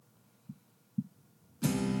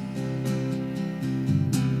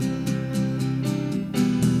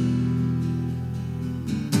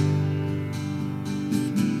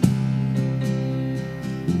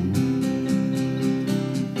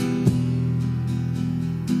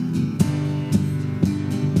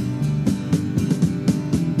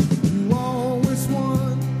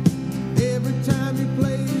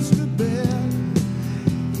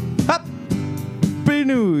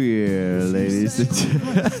and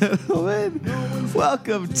gentlemen,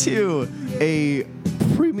 welcome to a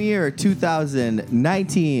premiere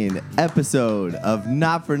 2019 episode of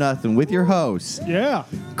Not For Nothing with your hosts, Yeah.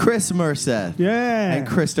 Chris Merseth Yeah. and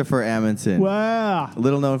Christopher Amundsen. Wow.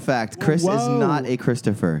 Little known fact, Chris is Whoa. not a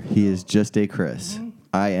Christopher. He is just a Chris.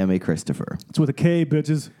 I am a Christopher. It's with a K,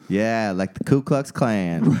 bitches. Yeah, like the Ku Klux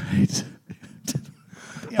Klan. Right.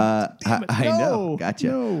 I know. No, Gotcha.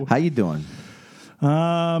 no. How you doing?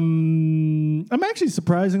 I'm actually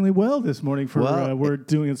surprisingly well this morning for Well, we're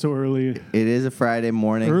doing it so early. It is a Friday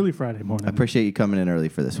morning. Early Friday morning. I appreciate you coming in early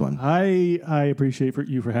for this one. I appreciate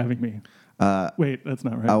you for having me. Wait, that's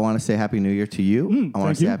not right. I want to say Happy New Year to you. I want thank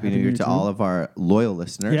to say you. Happy New Year to all of our loyal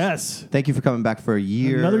listeners. Yes. Thank you for coming back for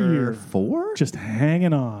Another year. 4? Just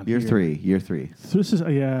hanging on. Year here. 3. Year 3. So this is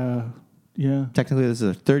yeah. Technically, this is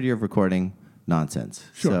our third year of recording nonsense.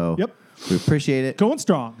 Sure. So Yep. we appreciate it. Going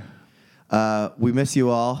strong. We miss you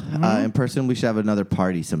all. In person, we should have another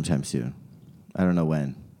party sometime soon. I don't know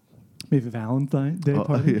when. Maybe Valentine's Day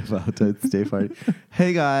party. Yeah, Valentine's Day party.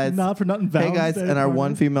 Hey, guys. Not for nothing. Hey, Valentine's guys. Day And our party.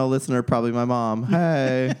 one female listener, probably my mom.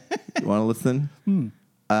 Hey. You want to listen?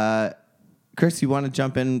 Chris, you want to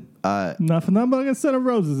jump in? Not for nothing, but I'm gonna send her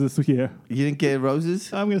roses this year. You didn't get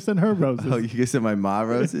roses? I'm gonna send her roses. Oh, you can send my ma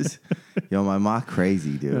roses? Yo, my ma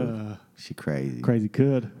crazy, dude. She crazy. Crazy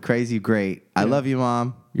good. Crazy great. I love you,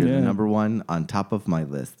 Mom. You're Yeah. the number one on top of my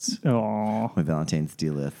lists. Oh. My Valentine's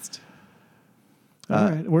Day list. All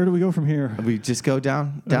right. Where do we go from here? We just go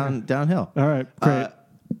downhill. All right. Great.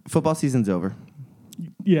 Football season's over.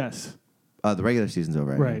 Yes. The regular season's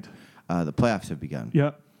over. I mean. Right. The playoffs have begun.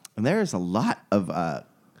 Yep. And there is a lot of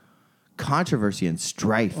controversy and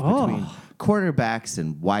strife Oh. between quarterbacks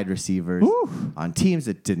and wide receivers Woo. on teams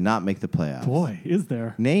that did not make the playoffs. Boy, is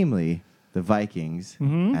there. Namely, the Vikings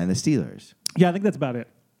and the Steelers, Yeah, I think that's about it.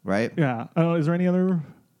 right? Yeah. Is there any other?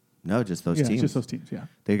 No, just those Yeah, teams. it's just those teams. Yeah.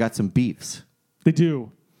 They got some beefs. They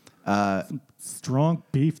do. Some strong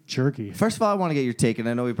beef jerky. First of all, I want to get your take, and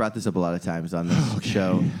I know we brought this up a lot of times on this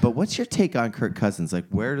show, but what's your take on Kirk Cousins? Like,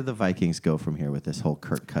 where do the Vikings go from here with this whole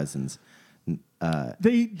Kirk Cousins?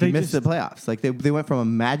 They He missed just, the playoffs. Like, they went from a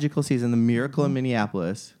magical season, the miracle in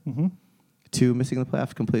Minneapolis, to missing the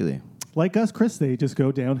playoffs completely. like us, Chris. They just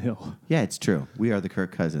go downhill. Yeah, it's true. We are the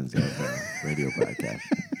Kirk Cousins of the radio broadcast.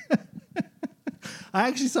 I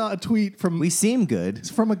actually saw a tweet from We seem good.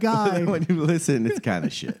 a guy When you listen, it's kind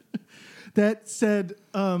of shit. that said,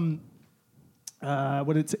 what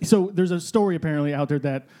did it say? So there's a story apparently out there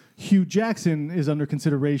that Hugh Jackson is under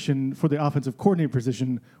consideration for the offensive coordinator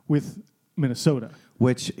position with Minnesota.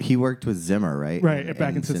 Which he worked with Zimmer, right? Right,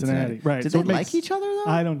 back in Cincinnati. Right. Did So they it like makes- each other, though?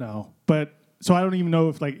 I don't know, but so I don't even know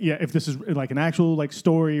if this is like an actual like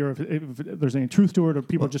story or if there's any truth to it or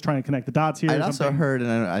people are just trying to connect the dots here. I'd or also something. heard,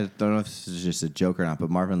 and I don't know if this is just a joke or not,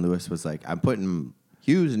 but Marvin Lewis was like, I'm putting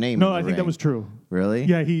Hugh's name No, in the I think ring. that was true. Really?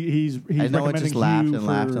 Yeah, he's I know it recommending just laughed Hugh and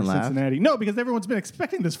laughed for and laughed. Cincinnati. No, because everyone's been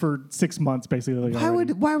expecting this for 6 months basically.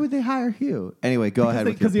 Why would they hire Hugh? Anyway, go ahead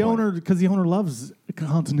with your Because the owner loves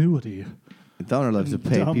continuity. The owner loves to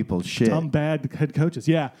pay people shit. Dumb bad head coaches.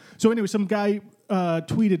 Yeah. So anyway, some guy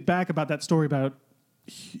tweeted back about that story about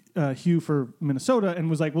Hugh for Minnesota and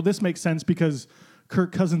was like, "Well, this makes sense because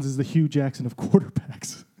Kirk Cousins is the Hugh Jackson of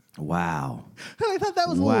quarterbacks." Wow. And I thought that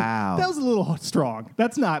was a little strong.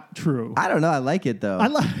 That's not true. I don't know. I like it, though. I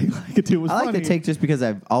like it too. It was I like funny. the take just because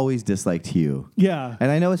I've always disliked Hugh. Yeah.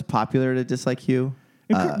 And I know it's popular to dislike Hugh.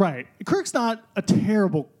 And right. Kirk's not a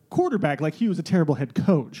terrible quarterback like Hugh is a terrible head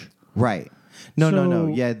coach. Right. No. So-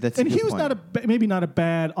 Yeah, that's a and good Hugh's point. maybe not a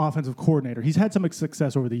bad offensive coordinator. He's had some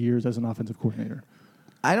success over the years as an offensive coordinator.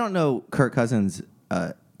 I don't know Kirk Cousins'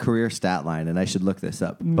 career stat line, and I should look this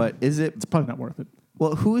up. But is it... It's probably not worth it.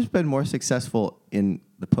 Well, who's been more successful in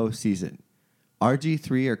the postseason?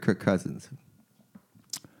 RG3 or Kirk Cousins?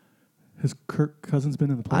 Has Kirk Cousins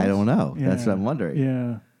been in the playoffs? I don't know. That's what I'm wondering.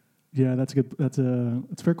 Yeah, that's a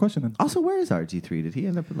fair question then. Also, where is RG3? Did he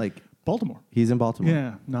end up in, Baltimore. He's in Baltimore.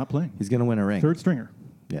 Yeah, not playing. He's going to win a ring. Third stringer.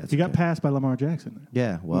 Yeah, it's He got okay. passed by Lamar Jackson.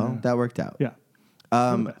 Yeah, well, that worked out. Yeah.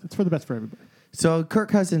 It's for the best for everybody. So, Kirk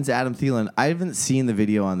Cousins, Adam Thielen, I haven't seen the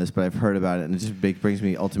video on this, but I've heard about it, and it just brings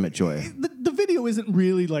me ultimate joy. The video isn't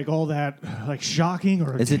really like all that like shocking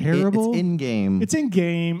or Is terrible. It's in-game. It's in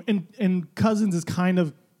game, and Cousins is kind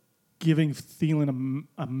of giving Thielen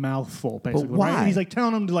a mouthful, basically. But why? Right? And he's like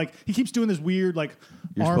telling him to he keeps doing this weird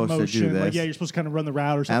You're arm supposed to do motion. this. You're supposed to kind of run the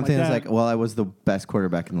route or Adam something Thielen's like that. well, I was the best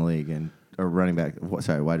quarterback in the league, or running back,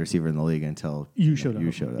 wide receiver in the league until You showed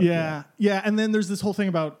up. Yeah. And then there's this whole thing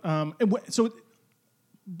about I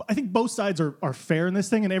think both sides are fair in this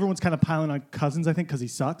thing, and everyone's kind of piling on Cousins, I think, because he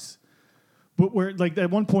sucks. But where like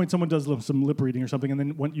at one point someone does some lip reading or something, and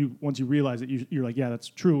then once you realize it, you're like, yeah, that's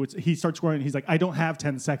true. He starts scoring. He's like, I don't have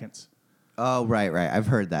 10 seconds. Oh, right. I've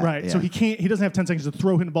heard that. Right. Yeah. So he doesn't have 10 seconds to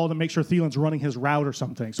throw him the ball to make sure Thielen's running his route or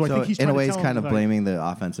something. So I think he's in trying a way, to he's tell kind him, of like, blaming the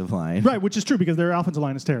offensive line. right, which is true because their offensive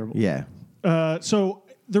line is terrible. Yeah. So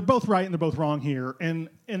they're both right and they're both wrong here. And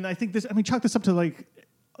I think this, I mean, chalk this up to like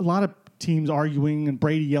a lot of teams arguing and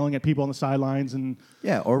Brady yelling at people on the sidelines and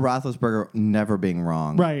Yeah, or Roethlisberger never being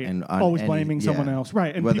wrong. right, And always blaming someone else.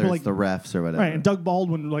 Right, and whether people it's like the refs or whatever. right, and Doug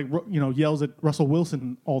Baldwin like yells at Russell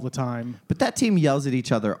Wilson all the time. But that team yells at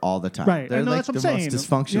each other all the time. Right, They're no, like that's what the I'm most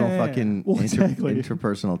saying. dysfunctional Yeah. fucking Well, exactly.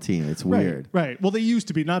 interpersonal team. It's weird. Right. Well, they used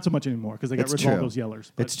to be, not so much anymore because they got It's rid true. of all those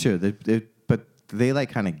yellers. But It's true. But they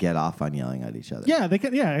like kind of get off on yelling at each other. yeah, they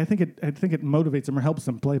can. Yeah, I think it motivates them or helps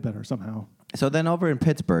them play better somehow. So then over in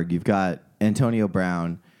Pittsburgh, you've got Antonio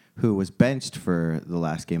Brown, who was benched for the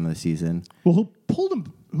last game of the season. Well, who pulled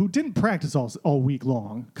him? Who didn't practice all week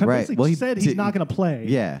long? Kind of Right. basically Well, he said he's did- not going to play.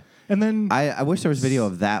 Yeah. And then I wish there was video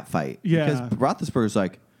of that fight. Yeah. Because Roethlisberger's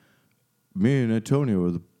like, me and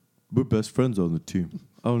Antonio we're best friends on the team.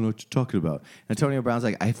 I don't know what you're talking about. Antonio Brown's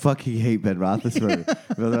like, I fucking hate Ben Roethlisberger.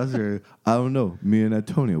 Ben Roethlisberger, I don't know. Me and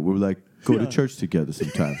Antonio, we're like, go to church together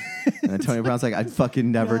sometimes. And Antonio Brown's like, I'd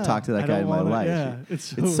fucking never talk to that I guy don't in my wanna- life. Yeah,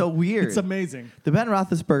 It's so weird. It's amazing. The Ben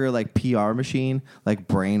Roethlisberger like PR machine like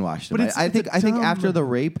brainwashed him. But it's- I it's a think dumb- after the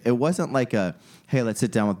rape, it wasn't like a hey, let's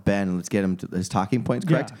sit down with Ben and let's get him to his talking points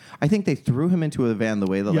correct. Yeah. I think they threw him into a van the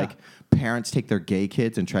way that Yeah. like parents take their gay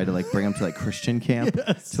kids and try to like bring them to like Christian camp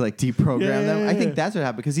to like deprogram them. I think that's what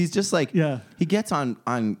happened because he's just like he gets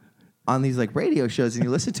on these like radio shows and you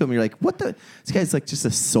listen to him and you're like, what the this guy's like just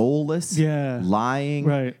a soulless lying.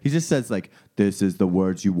 Right. He just says like, this is the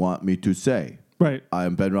words you want me to say. Right. I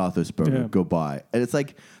am Ben Roethlisberger. Yeah. Goodbye. And it's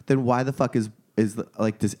like, then why the fuck is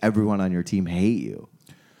like does everyone on your team hate you?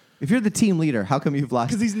 If you're the team leader, how come you've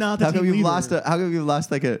lost? 'Cause he's not the how come team you've leader. how come you've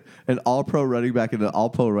lost like an All-Pro running back and an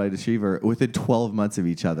All-Pro wide receiver within 12 months of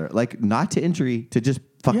each other? Like not to injury, to just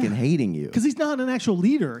fucking hating you. Because he's not an actual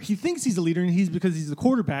leader. He thinks he's a leader, and because he's the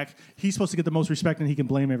quarterback, he's supposed to get the most respect, and he can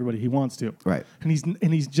blame everybody he wants to. Right. And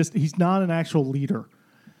he's not an actual leader.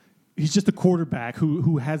 He's just a quarterback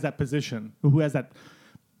who has that position, who has that.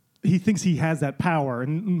 He thinks he has that power,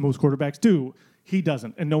 and most quarterbacks do. He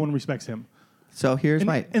doesn't, and no one respects him. So here's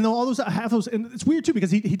And all those half those, and it's weird too because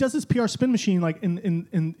he does this PR spin machine like in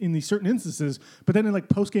these certain instances, but then in like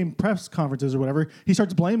post game press conferences or whatever, he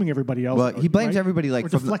starts blaming everybody else. Well, he blames everybody like or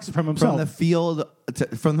deflects it from himself. From the field,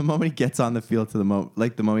 from the moment he gets on the field to the moment,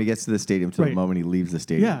 like the moment he gets to the stadium to the Right. moment he leaves the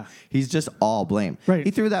stadium. Yeah. He's just all blame. Right.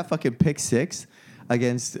 He threw that fucking pick six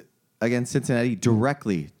against Cincinnati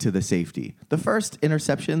directly to the safety. The first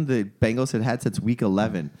interception the Bengals had since week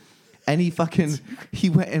 11. And he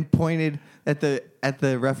went and pointed at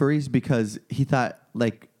the referees because he thought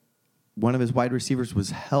like one of his wide receivers was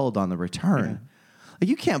held on the return. Like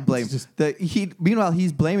you can't blame meanwhile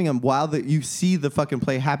he's blaming him while you see the fucking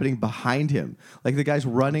play happening behind him. Like the guy's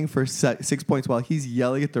running for 6 points while he's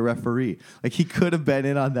yelling at the referee. Like he could have been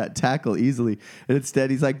in on that tackle easily. And instead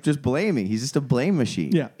he's like just blaming. He's just a blame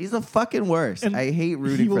machine. Yeah. He's the fucking worst. And I hate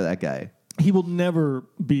rooting for that guy. He will never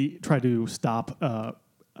try to stop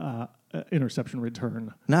interception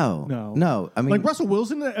return. No. I mean, like Russell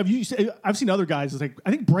Wilson. I've seen other guys. Like I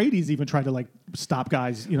think Brady's even tried to like stop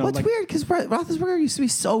guys. You know, what's like, weird because Roethlisberger used to be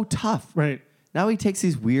so tough. right? Now he takes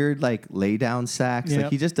these weird like lay down sacks. Yep.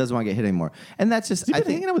 Like he just doesn't want to get hit anymore. And that's just Has he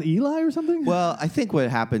been hanging out with Eli or something? Well, I think what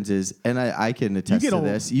happens is, and I can attest to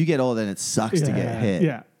this. You get old and it sucks to get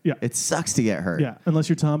hit. Yeah. It sucks to get hurt. Yeah, unless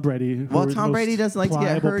you're Tom Brady. Well, Tom Brady doesn't like to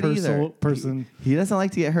get hurt either. Person. He doesn't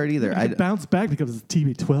like to get hurt either. He bounced back because of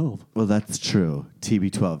TB12. Well, that's true.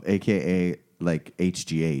 TB12, aka like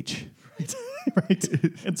HGH. Right.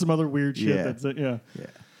 And some other weird shit. Yeah. That's it. Yeah.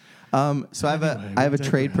 So I have a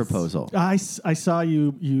trade proposal. I saw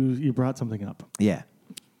you brought something up. Yeah.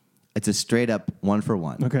 It's a straight up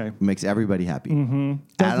 1-for-1. Okay. Makes everybody happy. Mm-hmm.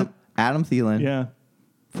 Adam Thielen Yeah.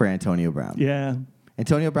 for Antonio Brown. Yeah.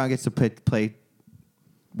 Antonio Brown gets to play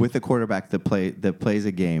with a quarterback that plays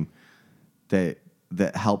a game that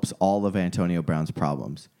helps all of Antonio Brown's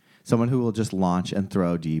problems. Someone who will just launch and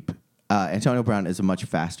throw deep. Antonio Brown is a much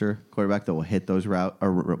faster quarterback that will hit those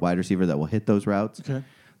wide receiver that will hit those routes. Okay.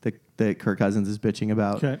 That Kirk Cousins is bitching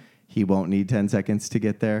about. Okay. He won't need 10 seconds to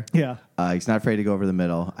get there. Yeah. He's not afraid to go over the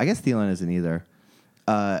middle. I guess Thielen isn't either.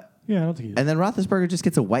 Yeah, I don't think he is. And then Roethlisberger just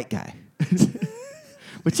gets a white guy.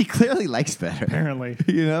 Which he clearly likes better. Apparently.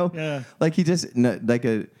 You know? Yeah. Like he just, like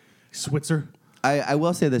a... Switzer. I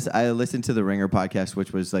will say this. I listened to the Ringer podcast,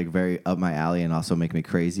 which was like very up my alley and also make me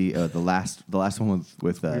crazy. The last one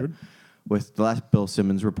with with the last Bill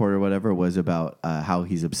Simmons report or whatever was about how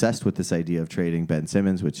he's obsessed with this idea of trading Ben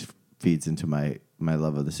Simmons, which feeds into my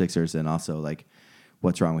love of the Sixers, and also like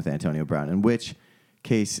what's wrong with Antonio Brown. In which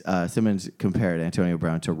case, Simmons compared Antonio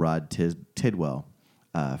Brown to Rod Tidwell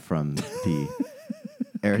from the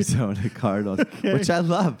Arizona Cardinals, which I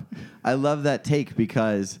love. I love that take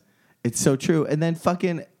because it's so true. And then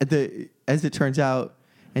as it turns out,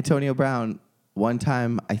 Antonio Brown, one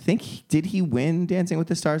time, I think, did he win Dancing with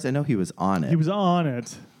the Stars? I know he was on it. He was on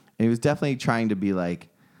it. And he was definitely trying to be like,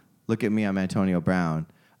 look at me, I'm Antonio Brown.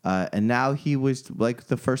 And now he was like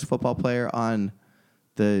the first football player on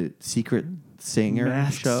the Secret Singer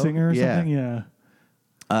Masked show. Singer or something? Yeah.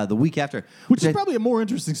 The week after. Which is probably a more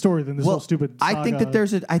interesting story than this whole stupid saga. I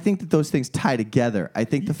think that those things tie together. I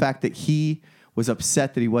think the fact that he was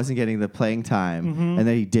upset that he wasn't getting the playing time and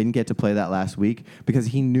that he didn't get to play that last week because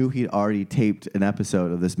he knew he'd already taped an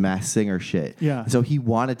episode of this Masked Singer shit. Yeah. So he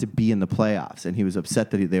wanted to be in the playoffs, and he was upset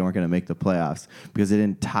that they weren't going to make the playoffs because it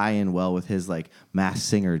didn't tie in well with his like Masked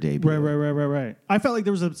Singer debut. Right. I felt like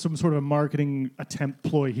there was some sort of a marketing attempt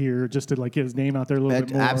ploy here just to like get his name out there a little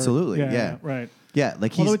bit more. Absolutely, yeah. Right. Yeah,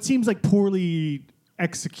 like Although it seems like poorly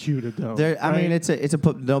executed though. I mean, it's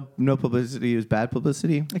no publicity is bad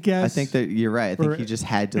publicity. I guess. I think that you're right. I think he just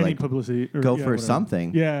had to any like publicity go for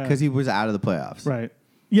something. Yeah, because he was out of the playoffs. Right.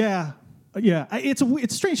 Yeah. It's a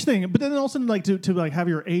strange thing, but then also like to like have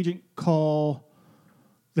your agent call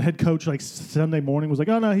the head coach like Sunday morning was like,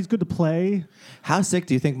 oh no, he's good to play. How sick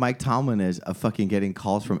do you think Mike Tomlin is of fucking getting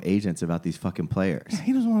calls from agents about these fucking players?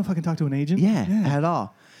 He doesn't want to fucking talk to an agent. Yeah. At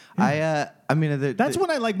all. Yeah. I mean, that's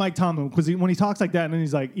when I like Mike Tomlin because when he talks like that and then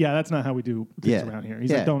he's like, yeah, that's not how we do things around here.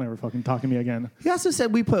 He's like, don't ever fucking talk to me again. He also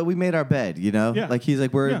said we made our bed, you know? Yeah. Like he's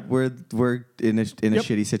like we're in a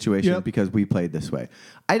shitty situation because we played this way.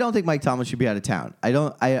 I don't think Mike Tomlin should be out of town.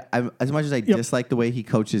 I'm as much as I dislike the way he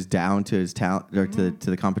coaches down to his talent or to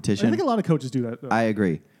the competition. I think a lot of coaches do that though. I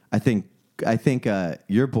agree. I think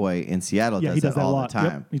your boy in Seattle does that all the time.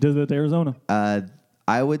 Yep. He does it at Arizona.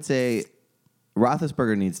 I would say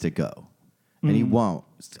Roethlisberger needs to go, and he won't.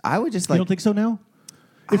 I would just like. You don't think so now?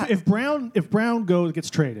 If Brown gets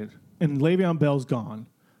traded and Le'Veon Bell's gone,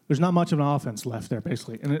 there's not much of an offense left there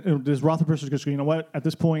basically. And does Roethlisberger just go? You know what? At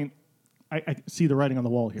this point, I see the writing on the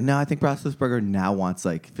wall here. No, I think Roethlisberger now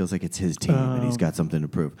feels like it's his team and he's got something to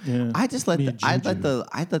prove. Yeah. I just I'd let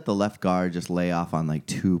the left guard just lay off on like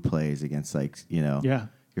 2 plays against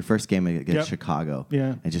your first game against Chicago.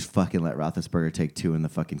 Yeah. And just fucking let Roethlisberger take 2 in the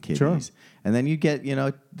fucking kidneys. Sure. And then you get,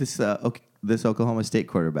 this Oklahoma State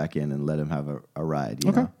quarterback in and let him have a ride.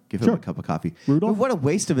 You know? Give him a cup of coffee. Rudolph? But what a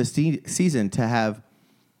waste of a season to have.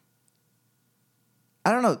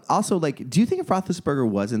 I don't know. Also, like, do you think if Roethlisberger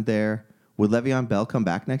wasn't there, would Le'Veon Bell come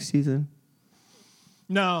back next season?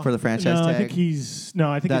 No. For the franchise tag? I think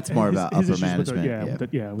I think that's more about upper management. With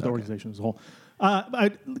the organization as a whole.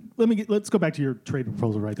 Let's go back to your trade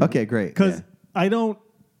proposal right there. Okay, great. Because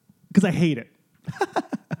I hate it.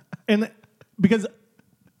 And because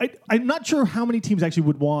I'm not sure how many teams actually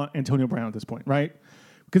would want Antonio Brown at this point, right?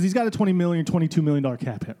 Because he's got a $22 million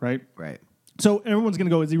cap hit, right? Right. So everyone's going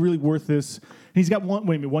to go, is he really worth this? And he's got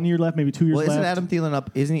 1 year left, maybe 2 years left. Well, isn't Adam Thielen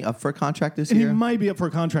isn't he up for a contract this and year? He might be up for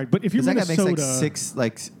a contract, but if you're Minnesota, that guy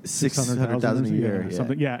makes $600,000 a year, or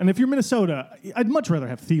something. Yeah, and if you're Minnesota, I'd much rather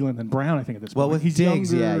have Thielen than Brown. I think at this point. Well, with he's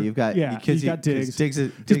Diggs, younger. you've got he's got Diggs.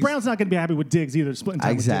 Because Brown's not going to be happy with Diggs either. Splitting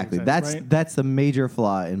time exactly. With Diggs, That's the major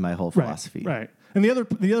flaw in my whole philosophy. Right. And the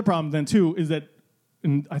other problem then too is that,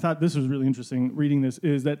 and I thought this was really interesting reading this,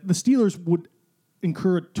 is that the Steelers would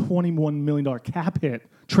incur a $21 million cap hit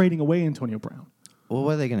trading away Antonio Brown. Well,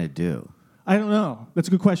 what are they going to do? I don't know. That's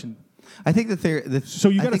a good question. I think the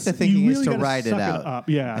thinking is to ride it out.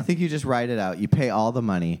 Yeah. I think you just ride it out. You pay all the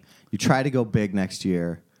money. You try to go big next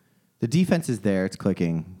year. The defense is there. It's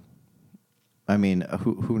clicking. I mean,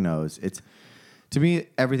 who knows? To me,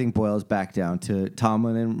 everything boils back down to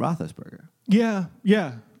Tomlin and Roethlisberger. Yeah.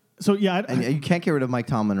 So and you can't get rid of Mike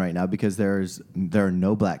Tomlin right now because there are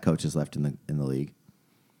no black coaches left in the league.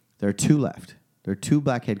 There are 2 left. There are 2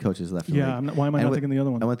 black head coaches left in the league. Why am I not thinking the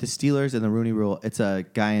other one? I went the Steelers and the Rooney Rule. It's a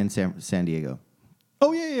guy in San Diego.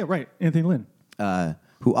 Oh, yeah, right. Anthony Lynn.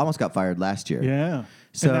 Who almost got fired last year. Yeah.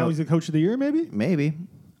 So, and now he's the coach of the year, maybe? Maybe.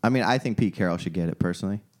 I mean, I think Pete Carroll should get it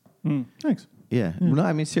personally. Thanks. Yeah. No,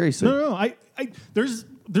 I mean, seriously. No. I think there's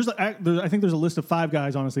a list of 5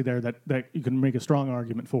 guys, honestly, there that you can make a strong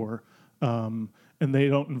argument for. And they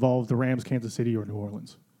don't involve the Rams, Kansas City, or New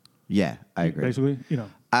Orleans. Yeah, I agree. Basically,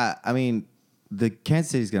 I mean, the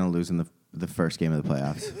Kansas City's going to lose in the first game of the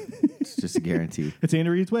playoffs. It's just a guarantee. It's Andy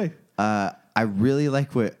Reid's way. I really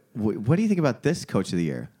like what do you think about this coach of the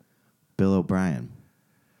year, Bill O'Brien?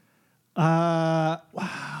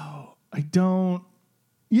 Wow. I don't.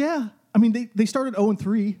 Yeah. I mean, they started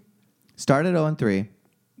 0-3. Started 0-3.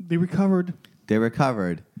 They recovered. They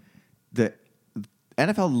recovered. The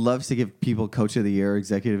NFL loves to give people coach of the year,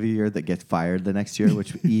 executive of the year that gets fired the next year,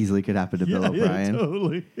 which easily could happen to Bill O'Brien. Yeah,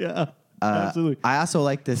 totally. Yeah. Absolutely. I also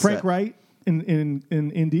like this. Frank Wright in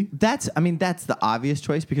Indy. That's the obvious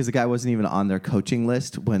choice because the guy wasn't even on their coaching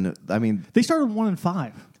list They started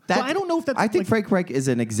 1-5. So I don't know if that's. I think Frank Reich is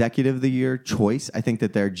an executive of the year choice. I think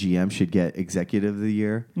that their GM should get executive of the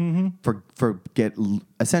year for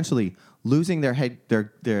essentially losing their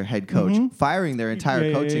head coach, firing their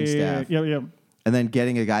entire coaching staff, and then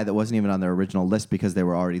getting a guy that wasn't even on their original list because they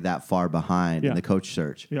were already that far behind in the coach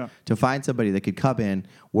search. Yeah. To find somebody that could come in,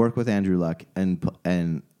 work with Andrew Luck,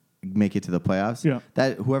 and make it to the playoffs. Yeah.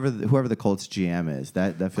 That whoever the Colts GM is,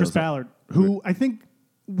 that feels Chris Ballard, who I think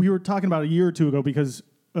we were talking about a year or two ago because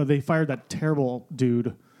they fired that terrible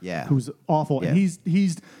dude. Yeah. Who's awful, Yeah. and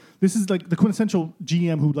this is like the quintessential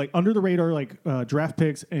GM who like under the radar like draft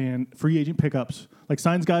picks and free agent pickups, like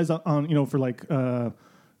signs guys on for like.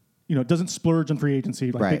 Doesn't splurge on free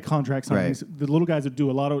agency, like big contract signings. Right. The little guys that do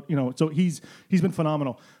a lot of, so he's been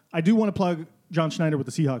phenomenal. I do want to plug John Schneider with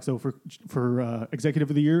the Seahawks, though, for executive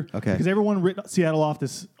of the year. Okay. Because everyone writ Seattle off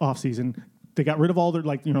this offseason. They got rid of all their,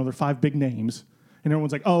 their 5 big names. And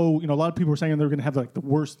everyone's like, a lot of people were saying they're going to have, like, the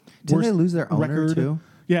worst Didn't they lose their owner, record. too?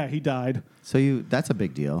 Yeah, he died. So that's a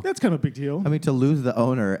big deal. That's kind of a big deal. I mean, to lose the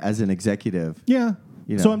owner as an executive. Yeah.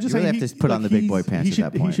 So I'm just saying, have to put on the big boy pants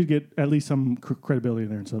at that point. He should get at least some credibility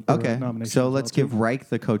there. And so okay. So let's give Reich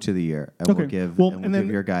the coach of the year, and we'll give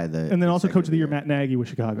your guy the. And then also coach of the year, Matt Nagy with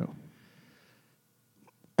Chicago.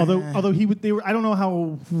 Although they were, I don't know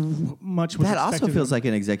how much was that also feels like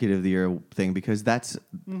an executive of the year thing because that's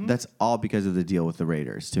all because of the deal with the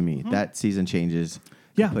Raiders. To me, that season changes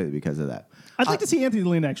completely because of that. I'd like to see Anthony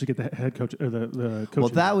Lynn actually get the head coach or the coach. Well,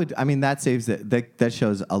 that saves that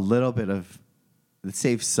shows a little bit of. It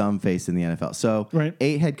saves some face in the NFL. So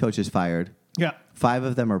 8 head coaches fired. Yeah. 5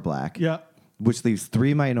 of them are black. Yeah. Which leaves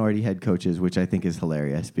 3 minority head coaches, which I think is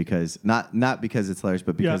hilarious because not because it's hilarious,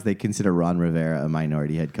 but because they consider Ron Rivera a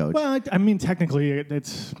minority head coach. Well, I mean, technically,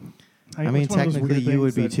 it's. Technically, you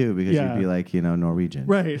would be too because you'd be like Norwegian,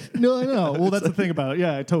 right? No, I know. Well, that's the thing about it.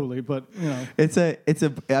 Yeah, totally. But it's a.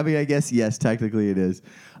 I mean, I guess yes, technically it is.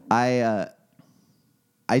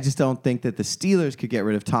 I just don't think that the Steelers could get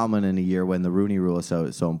rid of Tomlin in a year when the Rooney Rule is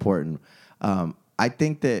so important. I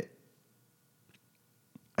think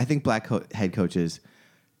black head coaches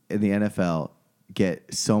in the NFL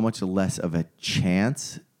get so much less of a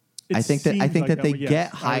chance. I think that they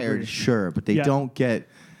get hired, sure, but they don't get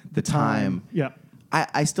the time. Yeah.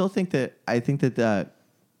 I still think that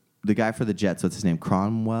the guy for the Jets, what's his name?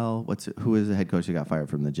 Cromwell? Who is the head coach that got fired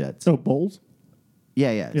from the Jets? Oh, Bowles?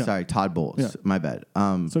 Yeah. Sorry, Todd Bowles. Yeah. My bad.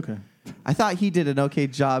 It's okay. I thought he did an okay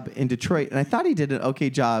job in Detroit, and I thought he did an okay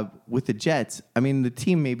job with the Jets. I mean, the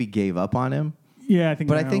team maybe gave up on him. Yeah, I think.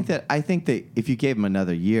 But I think that if you gave him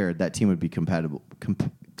another year, that team would be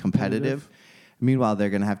competitive. Meanwhile, they're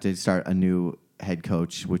going to have to start a new head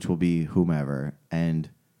coach, which will be whomever, and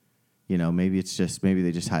maybe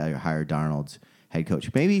they just hire Darnold's head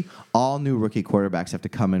coach. Maybe all new rookie quarterbacks have to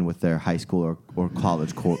come in with their high school or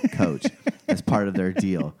college coach as part of their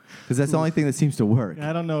deal because that's the only thing that seems to work.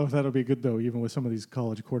 I don't know if that'll be good, though, even with some of these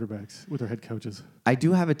college quarterbacks with their head coaches. I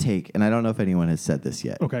do have a take, and I don't know if anyone has said this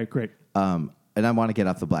yet. Okay, great. And I want to get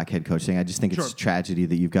off the black head coach thing. I just think it's a tragedy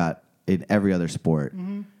that you've got in every other sport.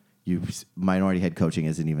 Minority head coaching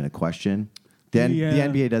isn't even a question. The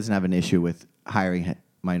NBA doesn't have an issue with hiring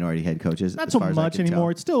minority head coaches. Not so much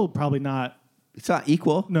anymore. It's still probably not. It's not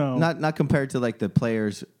equal. No. Not compared to like the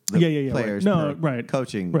players. Players. Right. No, right.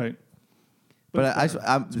 Coaching. Right. But it's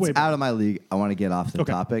out of my league. I want to get off the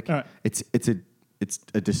topic. All right. It's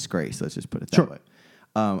a disgrace. Let's just put it that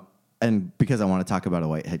way. And because I want to talk about a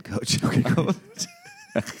white head coach. Okay, cool.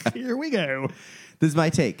 Here we go. This is my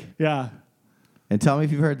take. Yeah. And tell me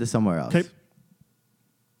if you've heard this somewhere else. Okay.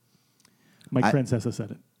 Mike Francesa said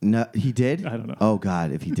it. No, he did? I don't know. Oh,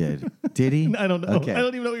 God, if he did. Did he? I don't know. Okay. I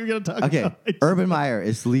don't even know what you're going to talk about. Okay. Urban Meyer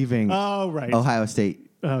is leaving Ohio State.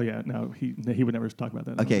 Oh, yeah. No, he would never talk about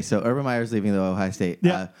that. Okay, so Urban Meyer is leaving the Ohio State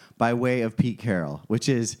by way of Pete Carroll, which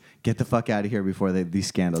is get the fuck out of here before these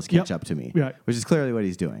scandals catch up to me, which is clearly what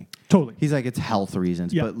he's doing. Totally. He's like, it's health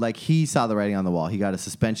reasons, but like he saw the writing on the wall. He got a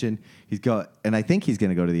suspension. And I think he's going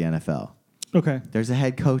to go to the NFL. Okay. There's a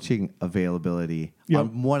head coaching availability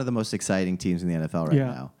on one of the most exciting teams in the NFL right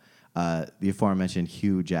now. The aforementioned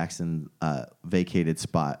Hugh Jackson vacated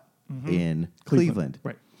spot in Cleveland.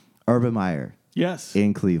 Right. Urban Meyer. Yes.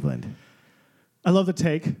 In Cleveland. I love the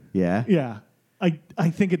take. Yeah? Yeah. I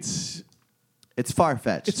think it's far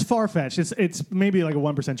fetched. It's far fetched. It's maybe like a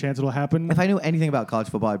 1% chance it'll happen. If I knew anything about college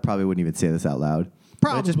football, I probably wouldn't even say this out loud.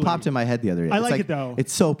 But it just Probably. popped in my head the other day. I It's like it, though.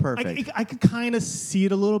 It's so perfect. I could kind of see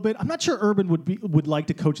it a little bit. I'm not sure Urban would like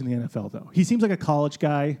to coach in the NFL though. He seems like a college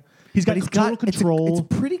guy. He's got total control.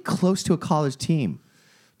 It's pretty close to a college team.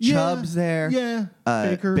 Yeah, Chubb's there. yeah.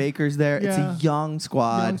 Baker's there. It's Yeah. a young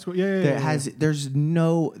squad. There's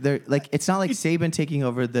no there. Like it's not like Saban taking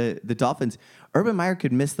over the Dolphins. Urban Meyer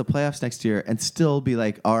could miss the playoffs next year and still be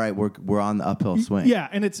like, all right, we're on the uphill swing. Yeah,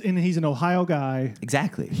 and he's an Ohio guy.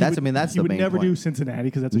 Exactly. He That's would the he would main never point. do Cincinnati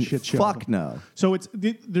because that's a shit show. Fuck no. So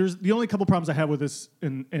there's the only couple problems I have with this,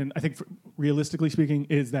 and I think realistically speaking,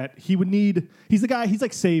 is that he's the guy. He's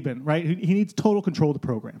like Saban, right? He needs total control of the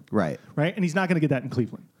program, Right. right? And he's not going to get that in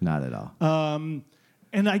Cleveland. Not at all.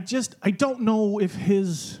 And I don't know if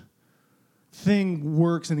his thing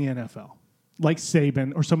works in the NFL. Like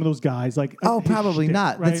Saban or some of those guys, like probably shtick,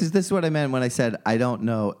 not. Right? This is what I meant when I said I don't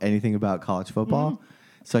know anything about college football,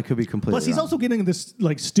 so I could be completely. Plus, he's wrong. also getting this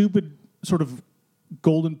like stupid sort of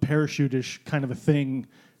golden parachute-ish kind of a thing,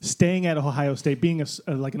 staying at Ohio State, being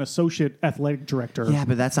like an associate athletic director. Yeah,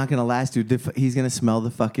 but that's not going to last, dude. He's going to smell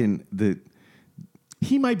the fucking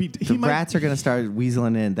He might be. The rats are going to start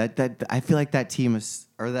weaseling in. That I feel like that team is,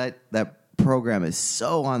 or that program is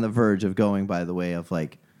so on the verge of going by the way of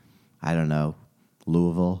like, I don't know,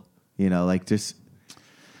 Louisville. You know, like just.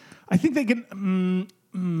 I think they can.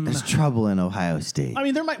 There's trouble in Ohio State. I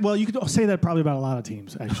mean, there might. Well, you could say that probably about a lot of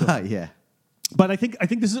teams, actually. Yeah. But I think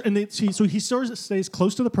this is, so he sort of stays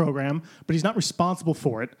close to the program, but he's not responsible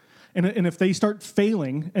for it. And if they start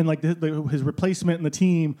failing, and like his replacement in the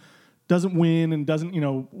team doesn't win and doesn't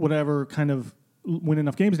whatever kind of win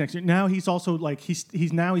enough games next year, now he's also like he's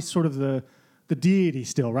sort of the deity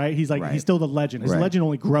still, right? He's like he's still the legend. His legend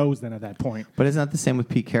only grows then at that point. But isn't that the same with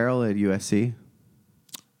Pete Carroll at USC?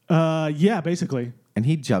 Yeah, basically. And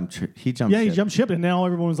he jumped. Yeah, ship. He jumped ship, and now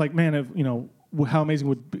everyone was like, "Man, how amazing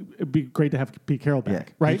would it be great to have Pete Carroll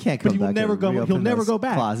back, right?" He can't but come he will back never and go. He'll reopen never those go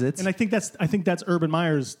back. Closets. And I think that's Urban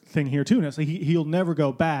Meyer's thing here too. And so he'll never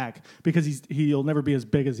go back because he'll never be as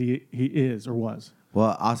big as he is or was.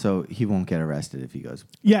 Well, also he won't get arrested if he goes.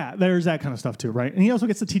 Yeah, there's that kind of stuff too, right? And he also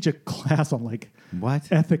gets to teach a class on like what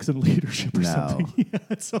ethics and leadership or something. Yeah,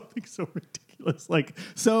 it's something so ridiculous.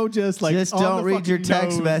 Just don't read your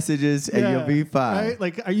text messages and you'll be fine. Right?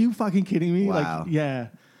 Like, are you fucking kidding me? Wow. Like, yeah.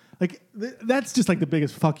 Like that's just like the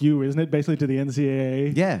biggest fuck you, isn't it? Basically to the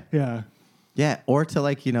NCAA. Yeah. Yeah. Yeah, or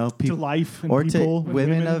to people, to life and or people, to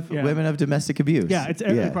women of domestic abuse. Yeah, it's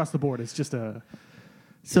across the board. It's just a.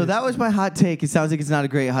 So that was my hot take. It sounds like it's not a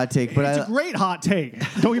great hot take, but it's a great hot take.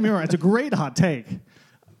 Don't get me wrong. It's a great hot take.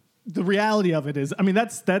 The reality of it is, I mean,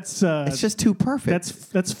 that's it's just too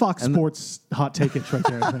perfect. That's Fox Sports hot take-ish right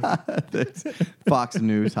there. I think. Fox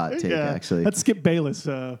News hot take, actually. That's Skip Bayless.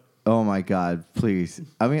 Oh my God! Please.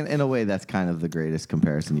 I mean, in a way, that's kind of the greatest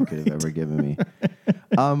comparison you could have ever given me.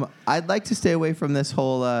 I'd like to stay away from this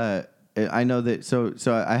whole. I know that. So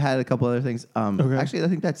I had a couple other things. Okay. Actually, I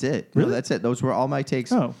think that's it. Really? No, that's it. Those were all my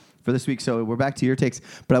takes. Oh. For this week, so we're back to your takes,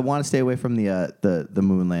 but I want to stay away from the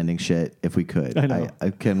moon landing shit if we could. I know.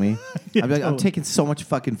 Can we? Yeah, I'm totally. taking so much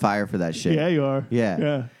fucking fire for that shit. Yeah, you are. Yeah.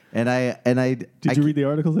 Yeah. And I Did you read the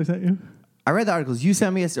articles I sent you? I read the articles you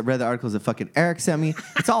sent me. I read the articles that fucking Eric sent me.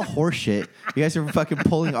 It's all horseshit. You guys are fucking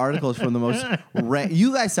pulling articles from the most.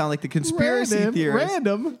 You guys sound like the conspiracy theorists.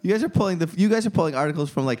 Random. You guys are pulling articles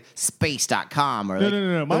from like space.com or like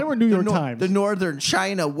No. Mine were New York Times. The Northern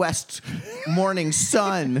China West Morning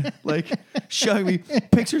Sun, like showing me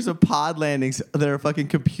pictures of pod landings that are fucking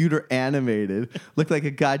computer animated. Look like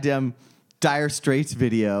a goddamn Dire Straits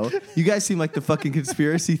video. You guys seem like the fucking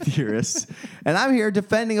conspiracy theorists. And I'm here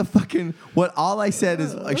defending a fucking, what all I said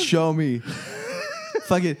is like, show me.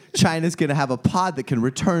 Fucking China's going to have a pod that can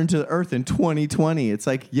return to Earth in 2020. It's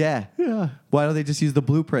like, yeah. Why don't they just use the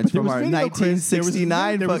blueprints from our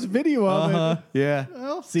 1969? There was video of it. Yeah.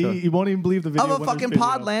 Well, see, you won't even believe the video. Of a fucking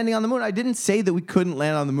pod landing on the moon. I didn't say that we couldn't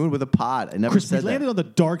land on the moon with a pod. I never Chris, said we landed that. on the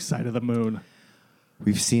dark side of the moon.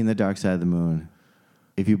 We've seen the dark side of the moon.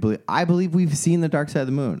 If you believe, I believe we've seen the dark side of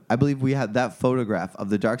the moon. I believe we have that photograph of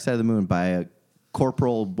the dark side of the moon by a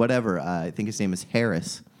corporal, whatever. I think his name is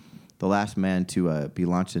Harris, the last man to be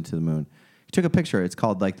launched into the moon. He took a picture. It's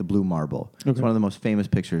called like the Blue Marble. Okay. It's one of the most famous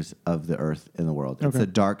pictures of the Earth in the world. It's the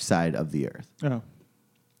dark side of the Earth. Oh.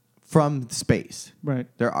 From space. Right.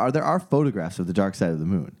 There are photographs of the dark side of the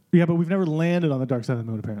moon. Yeah, but we've never landed on the dark side of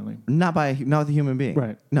the moon, apparently. Not with a human being.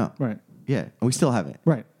 Right. No. Right. Yeah. And we still haven't.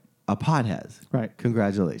 Right. A pod has. Right.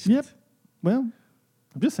 Congratulations. Yep. Well,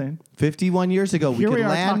 I'm just saying. 51 years ago, we Here could we are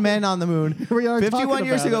land talking- men on the moon. Here we are 51 talking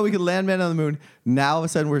years about ago, it. we could land men on the moon. Now, all of a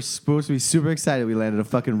sudden, we're supposed to be super excited. We landed a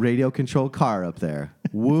fucking radio-controlled car up there.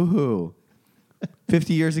 Woohoo.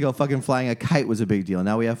 50 years ago, fucking flying a kite was a big deal.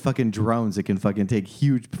 Now we have fucking drones that can fucking take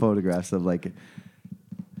huge photographs of like...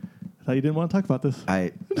 I thought you didn't want to talk about this.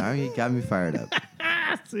 Now you got me fired up.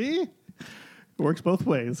 See? It works both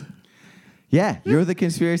ways. Yeah, you're the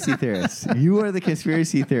conspiracy theorist. You are the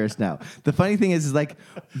conspiracy theorist now. The funny thing is like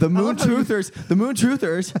the moon truthers,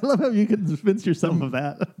 I love how you convinced yourself of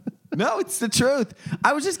that. no, it's the truth.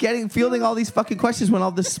 I was just fielding all these fucking questions when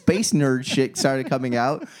all this space nerd shit started coming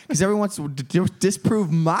out because everyone wants to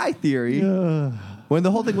disprove my theory when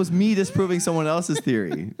the whole thing was me disproving someone else's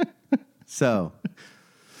theory. So,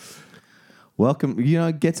 welcome.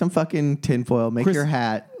 Get some fucking tinfoil, make Chris, your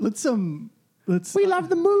hat. Let's We love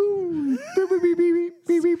the moon.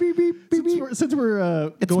 since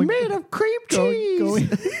we're It's made of cream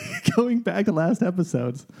cheese. going back to last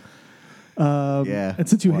episodes. Yeah. And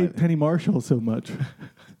since you What? hate Penny Marshall so much.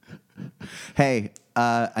 Hey,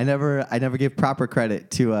 I never give proper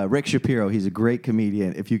credit to Rick Shapiro. He's a great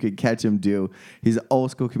comedian. If you could catch him, he's an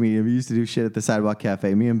old school comedian. He used to do shit at the Sidewalk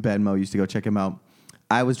Cafe. Me and Benmo used to go check him out.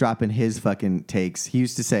 I was dropping his fucking takes. He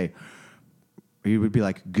used to say, he would be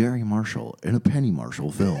like, Gary Marshall in a Penny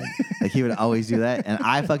Marshall film. Like he would always do that. And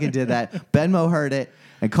I fucking did that. Benmo heard it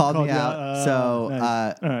and called me you out. out. So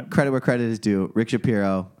Nice. All right. credit where credit is due. Rick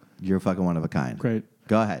Shapiro, you're fucking one of a kind. Great.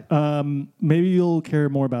 Go ahead. Maybe you'll care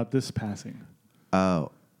more about this passing.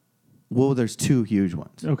 Oh. Well, there's two huge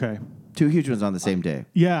ones. Okay. Two huge ones on the same day.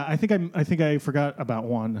 Yeah, I think I forgot about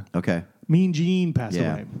one. Okay. Mean Gene passed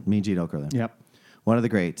Yeah. away. Mean Gene Okerlund. Yep. One of the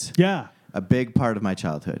greats. Yeah. A big part of my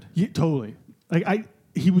childhood. Yeah, totally.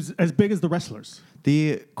 He was as big as the wrestlers.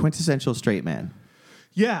 The quintessential straight man.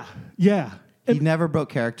 Yeah. Yeah. He never broke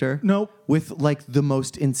character. Nope. With like the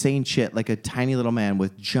most insane shit, like a tiny little man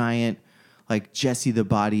with giant, like Jesse the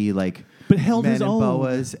Body, like But held men his and own.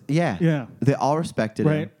 boas. Yeah. Yeah. They all respected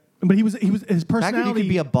Right. him. But he was his Back when personality. you could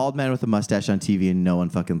be a bald man with a mustache on TV and no one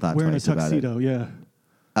fucking thought wearing a twice about it. tuxedo.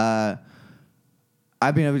 Yeah.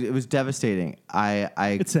 I mean, it was devastating.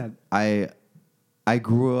 It's sad. I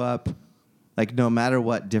grew up, like, no matter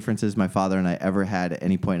what differences my father and I ever had at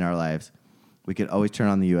any point in our lives, we could always turn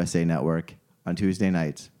on the USA Network on Tuesday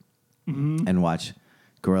nights and watch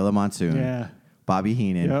Gorilla Monsoon, Yeah. Bobby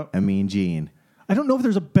Heenan, Yep. and Mean Gene. I don't know if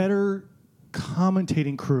there's a better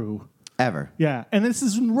commentating crew. Ever. Yeah, and this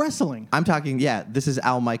is in wrestling. I'm talking, this is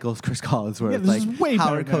Al Michaels, Chris Collinsworth, Yeah, this like is way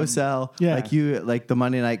Howard better than- Cosell, Yeah. like the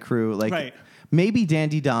Monday Night Crew, like Right. maybe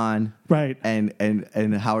Dandy Don, Right. and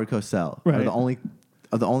Howard Cosell are Right.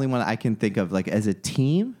 the only one I can think of, like as a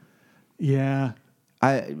team. Yeah.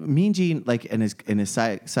 Mean Gene, like in his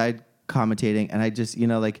side commentating, and I just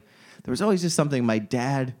like there was always just something. My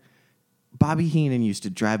dad, Bobby Heenan, used to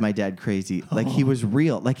drive my dad crazy. Like he was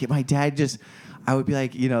real. Like my dad just, I would be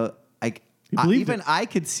like, like believed even it. I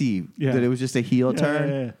could see Yeah. that it was just a heel turn.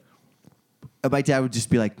 Yeah. And my dad would just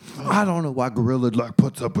be like, I don't know why Gorilla like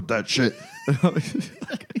puts up with that shit.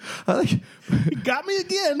 He got me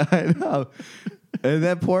again. I know. And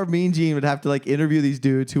that poor Mean Gene would have to like interview these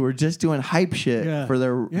dudes who were just doing hype shit Yeah. for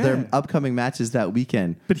their Yeah. upcoming matches that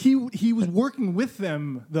weekend. But he was working with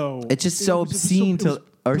them though. It's just so obscene it was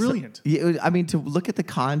brilliant. I mean, to look at the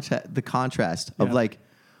contrast of Yeah. like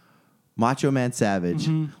Macho Man Savage,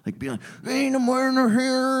 like being like, ain't no wearing her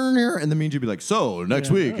hair in here. And the Mean Gene would be like, so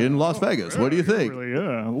next week in Las Vegas, what do you think? Really,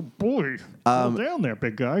 yeah. Oh boy. Slow down there,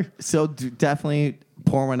 big guy. So definitely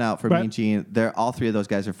pour one out for Right. Mean Gene. All three of those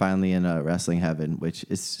guys are finally in wrestling heaven, which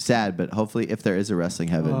is sad, but hopefully if there is a wrestling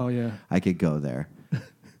heaven, Oh, yeah. I could go there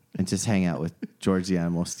and just hang out with George the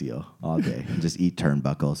Animal Steel all day and just eat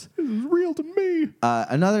turnbuckles. This is real to me.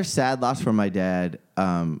 Another sad loss for my dad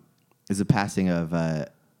is the passing of,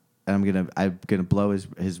 and I'm gonna blow his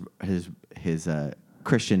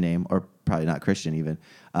Christian name, or probably not Christian even,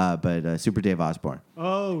 but Super Dave Osborne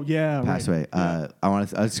Oh yeah. passed away. I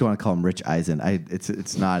just want to call him Rich Eisen.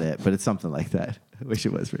 It's not it, but it's something like that. I wish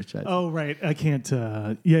it was Rich Eisen. Oh right. I can't.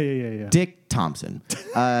 Yeah. Dick Thompson.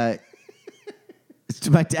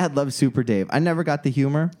 My dad loved Super Dave. I never got the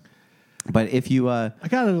humor, but if you I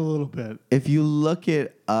got it a little bit. if you look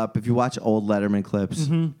it up, if you watch old Letterman clips,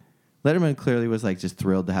 Letterman clearly was like just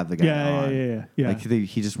thrilled to have the guy on. Yeah. Like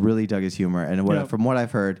he just really dug his humor, and Yep. from what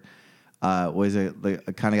I've heard, was a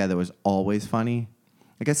kind of guy that was always funny.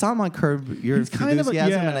 Like I saw him on Curb Your He's kind of a-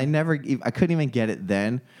 Enthusiasm, yeah. and I couldn't even get it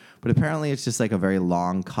then. But apparently, it's just like a very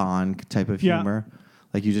long con type of Yeah. humor.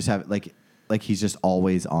 Like you just have like he's just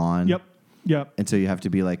always on. Yep. Yep. And so you have to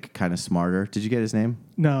be like kind of smarter. Did you get his name?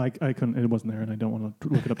 No, I couldn't. It wasn't there, and I don't want to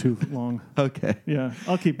look it up too long. Okay. Yeah,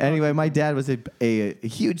 I'll keep. Anyway, my dad was a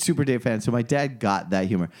huge Super Dave fan, so my dad got that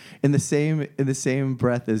humor. In the same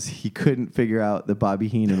breath as he couldn't figure out that Bobby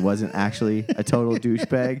Heenan wasn't actually a total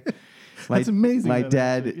douchebag. That's amazing. My that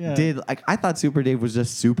dad actually, yeah. did like I thought Super Dave was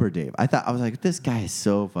just Super Dave. I was like, this guy is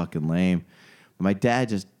so fucking lame. But my dad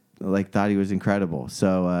just like thought he was incredible.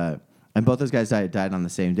 So and both those guys died on the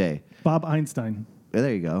same day. Bob Einstein. Yeah,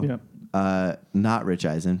 there you go. Yeah. Not Rich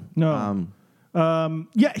Eisen. No.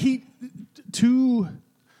 Yeah,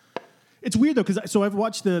 It's weird though, because I've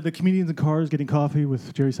watched the Comedians in Cars Getting Coffee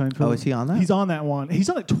with Jerry Seinfeld. Oh, is he on that? He's on that one. He's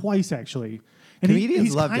on it twice actually. And Comedians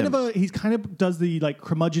he's loved kind him. of he's kind of does the like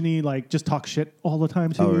curmudgeon-y, like just talk shit all the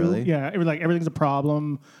time too. Oh, really? Yeah, like everything's a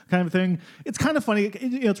problem kind of thing. It's kind of funny.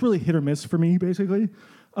 It's really hit or miss for me basically.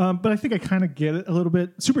 But I think I kind of get it a little bit.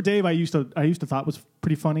 Super Dave, I used to thought was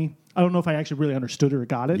pretty funny. I don't know if I actually really understood or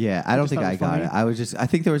got it. Yeah, I don't think I got it. I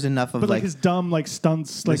think there was enough of But like his dumb like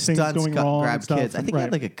stunts, like things going wrong, grab and stuff. kids. I think he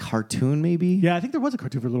had like a cartoon maybe. Yeah, I think there was a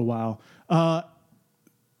cartoon for a little while. I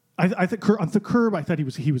think on the Curb, I thought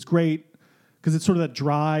he was great because it's sort of that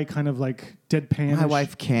dry kind of like deadpan. My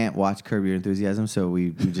wife can't watch Curb Your Enthusiasm, so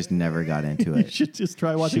we just never got into You it. should just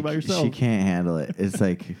try watching it by yourself. She can't handle it. It's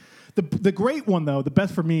like The great one though, the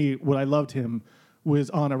best for me, what I loved him was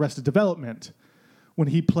on Arrested Development when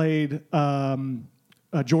he played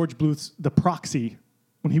George Bluth's The Proxy.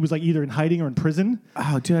 When he was like either in hiding or in prison.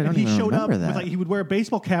 oh, dude, I don't He even showed up remember that. with like he would wear a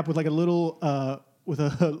baseball cap with like a little with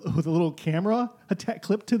a little camera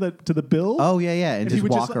clipped to the bill. Oh yeah, and he just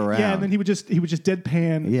would walk around. Yeah, and then he would just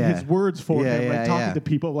deadpan Yeah. his words for Yeah, him, like yeah, talking yeah. to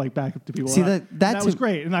people, like back to people. See, And that was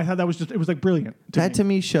great, and I thought that was just it was like brilliant. To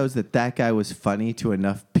me shows that guy was funny to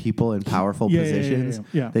enough people in powerful Yeah, positions.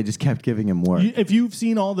 yeah. They just kept giving him work. If you've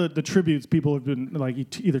seen all the tributes, people have been like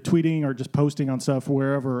either tweeting or just posting on stuff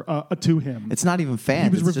wherever to him. It's not even He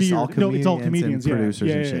fans. was It's revered. just all comedians, It's all comedians, and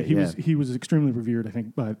producers and shit. He was extremely revered, I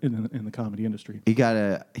think, but in the comedy industry. He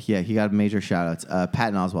got major shout outs.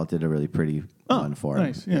 Patton Oswalt did a really pretty one for him.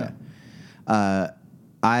 Nice, yeah.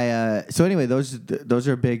 So anyway, those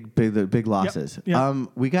are big losses. Yep.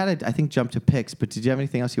 We gotta I think jump to picks, but did you have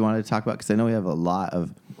anything else you wanted to talk about? Because I know we have a lot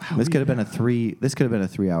of this could have been a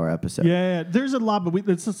 3-hour episode. Yeah, there's a lot, but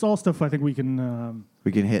it's all stuff I think we can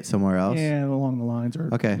hit somewhere else. yeah, along the lines or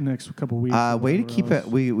Okay. the next couple of weeks. Way to keep it.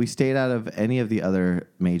 We stayed out of any of the other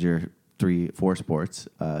major 3-4 sports.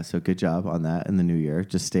 So good job on that in the new year.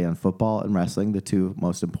 Just stay on football and wrestling, the two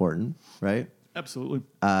most important, right? Absolutely.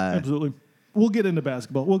 Absolutely. We'll get into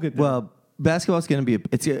basketball. We'll get there. Well, basketball's going to be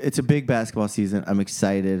it's a big basketball season. I'm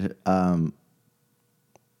excited.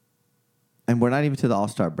 And we're not even to the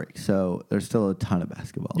All-Star break, so there's still a ton of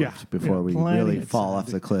basketball left before we plenty really of fall time off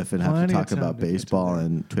the cliff and have to plenty of talk time about to get to baseball there.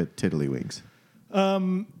 and tiddlywinks.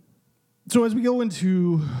 So as we go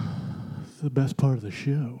into the best part of the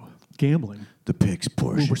show, gambling. The picks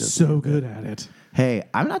portion. We're so good at it. Hey,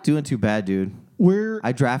 I'm not doing too bad, dude.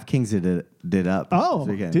 I DraftKings did up. Oh, this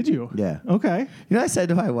weekend. did you? Yeah. Okay. You know, I said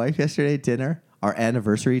to my wife yesterday at dinner, our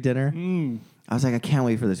anniversary dinner. I was like, I can't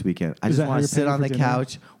wait for this weekend. I Is just that how want to you're sit paying on for the dinner?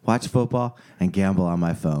 couch, watch football, and gamble on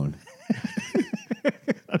my phone.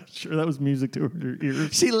 I'm sure that was music to her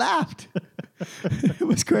ears. She laughed. It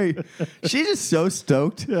was great. She's just so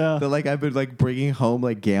stoked Yeah. that like I've been like bringing home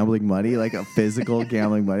like gambling money, like a physical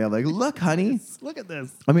gambling money. I'm like, look, honey. Look at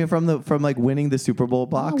this. I mean, from like winning the Super Bowl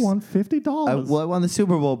box. I won $50. I won the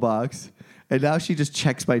Super Bowl box. And now she just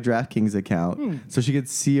checks my DraftKings account so she can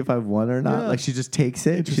see if I've won or not. Yeah. Like she just takes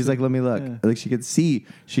it. She's Interesting. like, let me look. Yeah. Like she can see.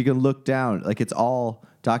 She can look down. Like it's all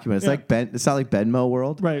documented. It's Yeah. like it's not like Venmo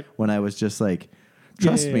world. Right. When I was just like,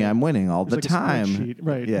 trust yeah, me, yeah. I'm winning all There's the like a time. spreadsheet.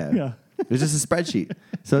 Right. Yeah. Yeah. It's just a spreadsheet.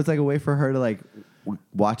 So it's like a way for her to like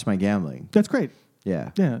watch my gambling. That's great.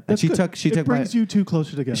 Yeah. Yeah. And That's she good. took it brings you two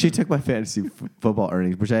closer together. she took my fantasy football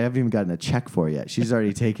earnings, which I haven't even gotten a check for yet. She's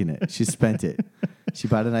already taken it. She spent it. She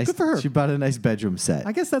bought a nice. Good for her. She bought a nice bedroom set.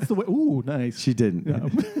 I guess that's the way. Ooh, nice. She didn't. Yeah.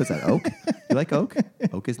 What's that? Oak? You like oak?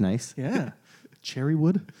 Oak is nice. Yeah. Cherry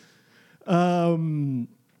wood.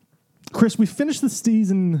 Chris, we finished the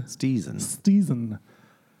season. Steason.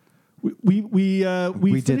 We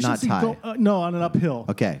did finished not the tie. No, on an uphill.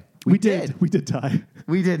 Okay. We did. We did tie.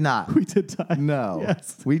 We did not. We did tie. No.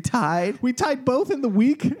 Yes. We tied. We tied both in the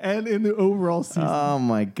week and in the overall season. Oh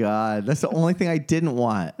my God. That's the only thing I didn't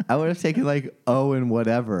want. I would have taken like O and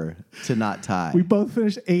whatever to not tie. We both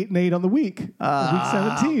finished 8-8 on the week. Week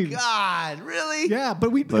 17. God, really? Yeah,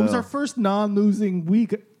 but it was our first non-losing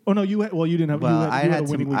week. Oh no, you didn't have. Well, you had a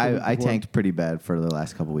winning week. I tanked pretty bad for the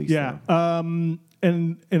last couple weeks. Yeah. So.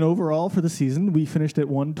 And overall for the season, we finished at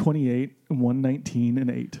 128 and 119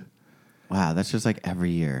 and 8. Wow, that's just like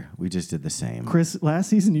every year. We just did the same. Chris, last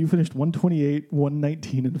season you finished 128,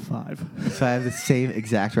 119, and 5. So I have the same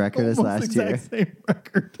exact record as last year. Same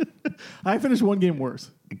record. I finished one game worse.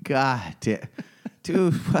 God damn.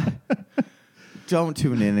 Dude, don't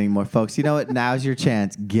tune in anymore, folks. You know what? Now's your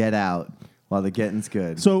chance. Get out while the getting's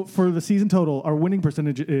good. So for the season total, our winning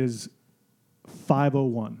percentage is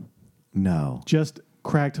 501. No. Just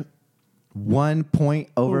cracked 1 point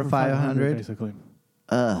over 500? basically.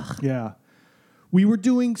 Ugh. Yeah. We were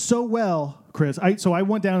doing so well, Chris. So I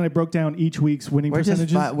went down and I broke down each week's winning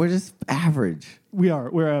percentages. We're just average.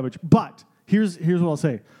 We're average. But here's what I'll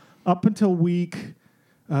say. Up until week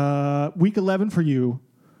 11 for you,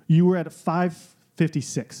 you were at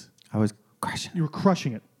 556. I was crushing. You were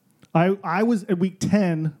crushing it. I was at week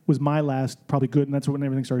 10 was my last probably good, and that's when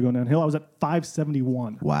everything started going downhill. I was at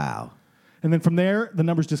 571. Wow. And then from there, the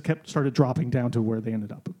numbers just started dropping down to where they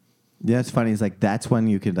ended up. Yeah, it's funny. It's like that's when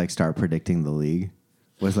you could like start predicting the league.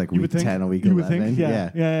 Was like You week would think? 10 or week You 11. would think?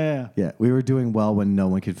 Yeah. Yeah, we were doing well when no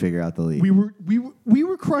one could figure out the league. We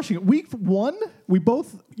were crushing it. Week 1,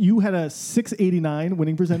 you had a 689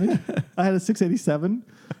 winning percentage. I had a 687.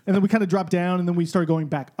 And then we kind of dropped down, and then we started going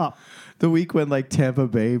back up. The week when like Tampa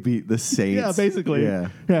Bay beat the Saints. Yeah, basically.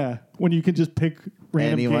 Yeah. When you can just pick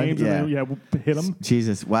random Anyone? games and then, we'll hit them.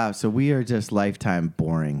 Jesus, wow. So we are just lifetime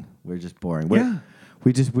boring. We're just boring. Yeah.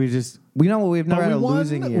 We know what we've never had a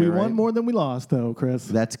losing year. We right? won more than we lost, though, Chris.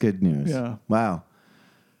 That's good news. Yeah. Wow.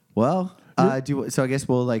 Well, so I guess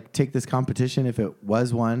we'll like take this competition if it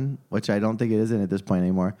was one, which I don't think it isn't at this point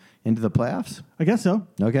anymore, into the playoffs. I guess so.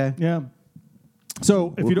 Okay. Yeah.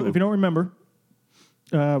 So if you don't remember,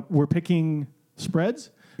 we're picking spreads.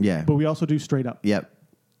 Yeah. But we also do straight up. Yep.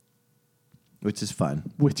 Which is fun.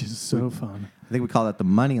 Which is so fun. I think we call that the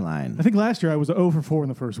money line. I think last year I was 0 for 4 in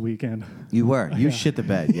the first weekend. You were. You shit the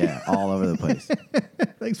bed. Yeah. All over the place.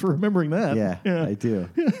 Thanks for remembering that. Yeah. I do.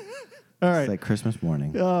 All right. It's like Christmas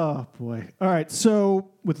morning. Oh, boy. All right.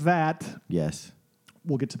 So with that, Yes.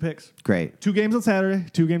 we'll get to picks. Great. 2 games on Saturday,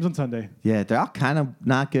 2 games on Sunday. Yeah, they're all kind of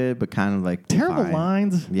not good, but kind of like Terrible fine.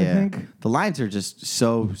 lines, Yeah, I think. the lines are just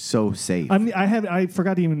so safe. I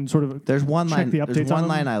forgot to even sort of There's one check line. the updates There's one on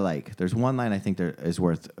line them. I like. There's one line I think there is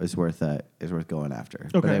worth going after.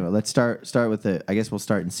 But Okay. anyway, let's start with the. I guess we'll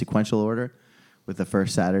start in sequential order with the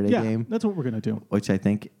first Saturday game, that's what we're going to do. which I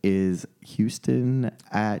think is Houston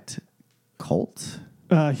at Colts.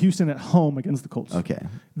 Houston at home against the Colts. Okay.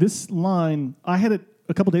 This line, I had it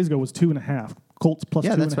a couple days ago, was 2.5. Colts plus 2.5.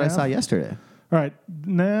 Yeah, that's what I saw yesterday. All right.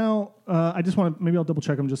 Now, I just want to, maybe I'll double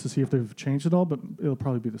check them just to see if they've changed at all, but it'll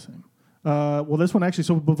probably be the same. Well, this one actually,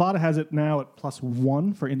 so Bovada has it now at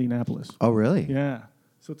 +1 for Indianapolis. Oh, really? Yeah.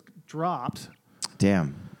 So it's dropped.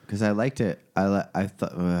 Damn. Because I liked it. I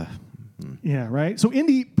thought. Yeah, right? So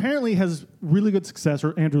Indy apparently has really good success,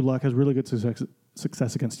 or Andrew Luck has really good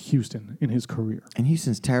success against Houston in his career. And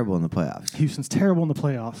Houston's terrible in the playoffs, Houston's terrible in the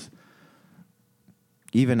playoffs.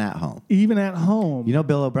 even at home. Even at home, You know,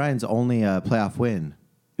 Bill O'Brien's only playoff win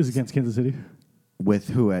is against Kansas City. with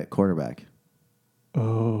who at quarterback?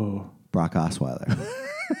 Oh, Brock Osweiler.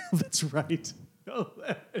 that's right. Oh,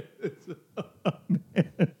 man.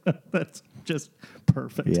 That's just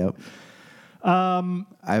perfect. Yep. I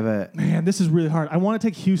have a. Man, this is really hard. I want to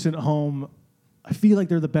take Houston at home. I feel like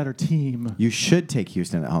they're the better team. You should take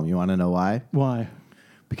Houston at home. You want to know why? Why?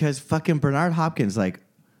 Because fucking Bernard Hopkins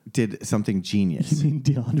did something genius. You mean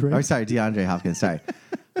DeAndre? Oh, sorry, DeAndre Hopkins. Sorry,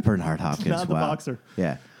 Bernard Hopkins. Not the wow. boxer.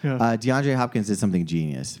 Yeah. Yeah. DeAndre Hopkins did something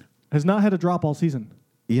genius. Has not had a drop all season.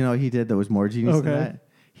 You know what he did that was more genius than Okay. that?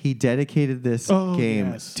 He dedicated this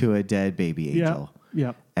game to a dead baby angel.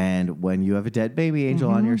 Yeah. And when you have a dead baby angel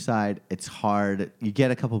on your side, it's hard. You get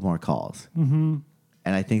a couple more calls. Mm-hmm.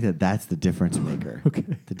 And I think that's the difference maker. Okay.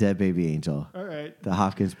 The dead baby angel. All right. The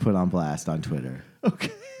Hopkins put on blast on Twitter.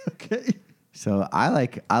 Okay. Okay. So I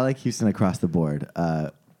like Houston across the board.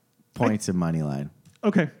 Points and money line.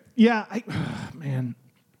 Okay. Yeah. Man.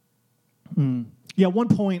 Yeah. 1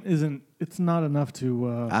 point isn't. It's not enough to.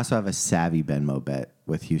 I also have a savvy Venmo bet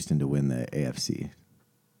with Houston to win the AFC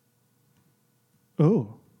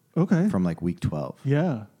Oh. Okay. from like week 12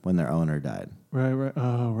 Yeah. when their owner died. Right.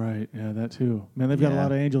 Oh, right. Yeah, that too. Man, they've got a Yeah.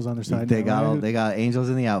 lot of angels on their side. They now, right? got angels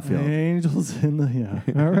in the outfield. Angels in the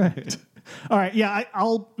All right. All right. Yeah.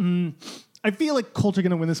 I feel like Colts are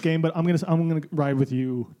going to win this game, but I'm gonna ride with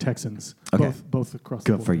you, Texans. Okay. Both across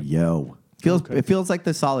the Good board. for you. Okay. It feels like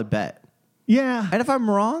the solid bet. Yeah. And if I'm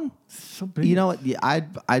wrong, So big. you know what? Yeah,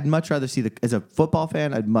 I'd much rather see as a football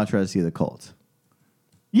fan, I'd much rather see the Colts.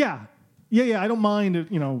 Yeah. I don't mind.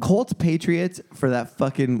 Colts Patriots for that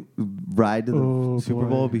fucking ride to the Super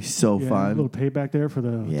Bowl would be so A fun. little payback there for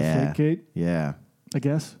the Yeah. Deflategate. Yeah. I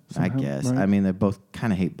guess. I somehow, guess. right? I mean, they both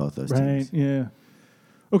kind of hate both those Right, teams. yeah.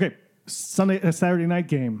 Okay, Saturday night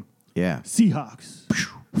game. Yeah. Seahawks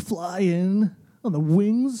fly in on the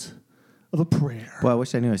wings of a prayer. Well, I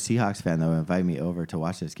wish I knew a Seahawks fan that would invite me over to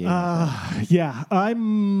watch this game. Yeah, I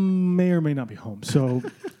may or may not be home, so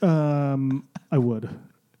I would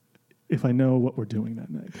if I know what we're doing that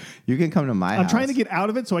night. You can come to my house. I'm trying to get out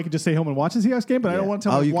of it so I can just stay home and watch the Seahawks game, but I don't want to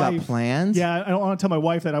tell my you wife. got plans? Yeah, I don't want to tell my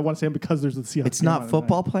wife that I want to stay home because there's the Seahawks. It's game on not at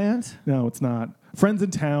football night. plans? No, it's not. Friends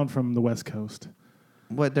in town from the West Coast.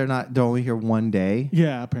 What, they're only here one day?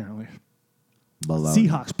 Yeah, apparently. Baloney.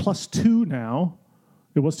 Seahawks +2 now.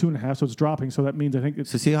 It was 2.5, so it's dropping. So that means I think it's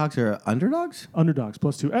So Seahawks are underdogs? underdogs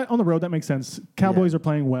 +2 on the road. That makes sense. Cowboys Yeah. are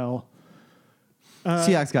playing well.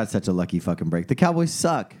 Seahawks got such a lucky fucking break. The Cowboys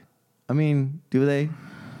suck. I mean, do they?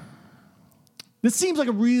 This seems like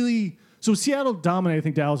a really so Seattle dominated, I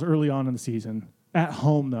think, Dallas early on in the season at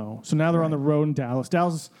home though. So now they're on the road in Dallas.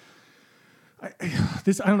 I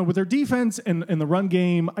don't know with their defense and the run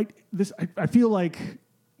game. I feel like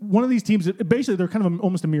one of these teams. Basically, they're kind of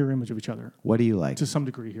almost a mirror image of each other What do you like? to some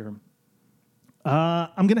degree here.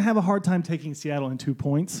 I'm going to have a hard time taking Seattle in 2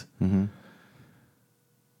 points. Mm-hmm.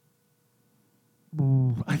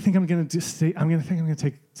 I think I'm going to just say I'm going to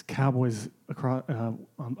take Cowboys across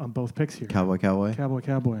on both picks here. Cowboy.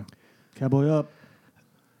 Cowboy up.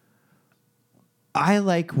 I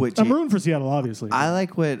like what I'm rooting for Seattle, obviously. I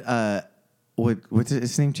like what's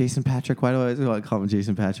his name? Jason Patrick. Why do I always want to call him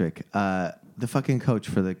Jason Patrick? The fucking coach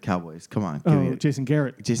for the Cowboys. Come on, give me it. Jason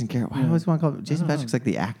Garrett. Jason Garrett. Why do I always want to call him? Jason Patrick's like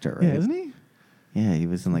the actor, right? Yeah, isn't he? Yeah, he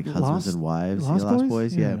was in like Husbands and Wives. Lost Lost Boys?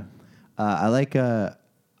 Boys. Yeah. I like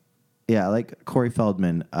Corey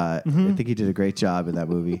Feldman. I think he did a great job in that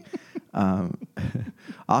movie.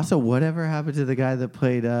 Also, whatever happened to the guy that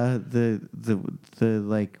played the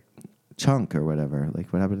like Chunk or whatever?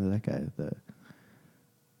 Like, what happened to that guy?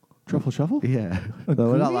 Truffle Shuffle? Yeah. No,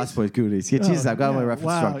 Goonies? not Lost Boys, Goonies. Yeah, Jesus, I've got all my yeah.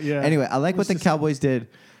 references Wow, wrong. yeah. Anyway, I like what Let's the just- Cowboys did.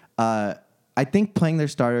 I think playing their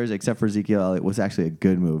starters, except for Ezekiel Elliott, was actually a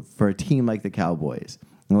good move for a team like the Cowboys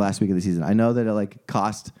in the last week of the season. I know that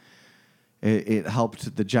it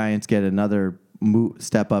helped the Giants get another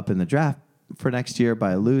step up in the draft for next year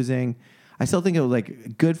by losing. I still think it was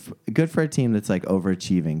like good for a team that's like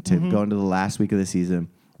overachieving to go into the last week of the season,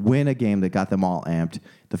 win a game that got them all amped.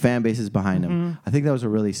 The fan base is behind them. I think that was a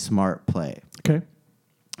really smart play. Okay.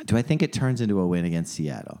 Do I think it turns into a win against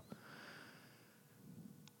Seattle?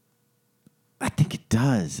 I think it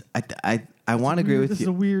does. I want to agree with you. This is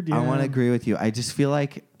a weird. I want to yeah. agree with you. I just feel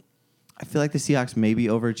like the Seahawks maybe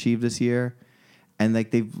overachieved this year, and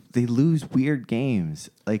like they lose weird games.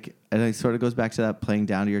 Like, and it sort of goes back to that playing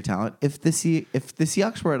down to your talent. If the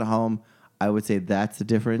Seahawks were at home, I would say that's the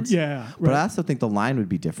difference. Yeah, But right. I also think the line would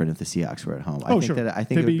be different if the Seahawks were at home. Oh, I think sure. that I think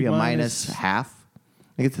They'd it would be be a minus minus half.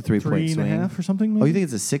 I think it's a 3-point swing. 3.5 or something. Oh, Maybe? you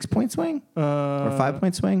think it's a 6-point swing or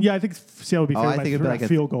 5-point swing? Yeah, I think Seattle would be Oh, favored I by think it'd be like a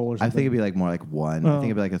field goal or I something. think it'd be like more like one. I think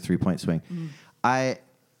it'd be like a 3-point swing.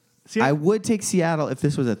 See, I would take Seattle if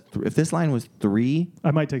this was if this line was 3.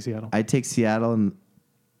 I might take Seattle. I'd take Seattle and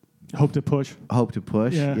Hope to push. hope to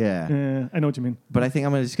push. Yeah. I know what you mean. But I think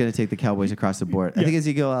I'm just going to take the Cowboys across the board. I Yeah. think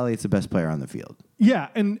Ezekiel Elliott's the best player on the field. Yeah,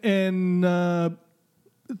 and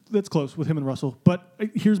that's close with him and Russell. But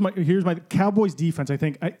here's my Cowboys defense. I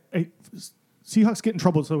think Seahawks get in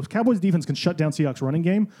trouble. So if Cowboys defense can shut down Seahawks running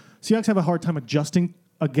game, Seahawks have a hard time adjusting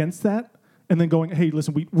against that. And then going, hey,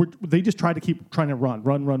 listen, they just try to keep trying to run,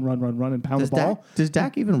 and pound the ball. Does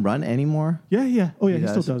Dak even run anymore? Yeah. Oh, yeah, he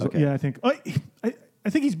does? still does. Okay. Yeah, I think. I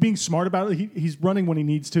think he's being smart about it. He's running when he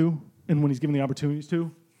needs to and when he's given the opportunities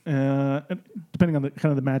to, and depending on the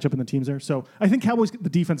kind of the matchup and the teams there. So I think Cowboys, the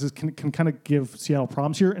defenses can kind of give Seattle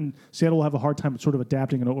problems here, and Seattle will have a hard time sort of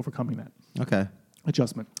adapting and overcoming that Okay.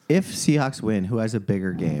 adjustment. If Seahawks win, who has a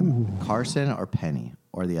bigger game, Carson or Penny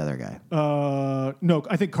or the other guy? No,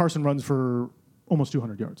 I think Carson runs for almost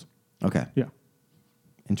 200 yards. Okay. Yeah.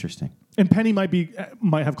 Interesting. And Penny might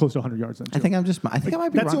have close to 100 yards then. I too. think I think I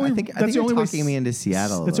might be That's the wrong. only- I think that's the you're only way talking me into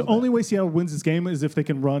Seattle. That's the only way Seattle wins this game is if they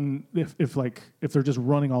can run if they're just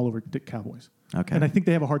running all over the Cowboys. Okay. And I think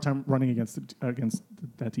they have a hard time running against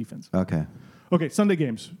that defense. Okay. Okay, Sunday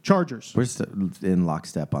games. Chargers. We're just in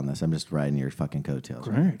lockstep on this. I'm just riding your fucking coattails.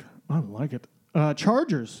 Great. I like it.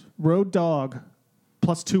 Chargers, road dog,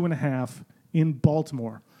 plus 2.5 in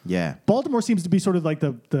Baltimore. Yeah. Baltimore seems to be sort of like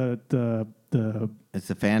the It's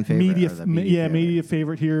a fan favorite. media, or the media favorite? media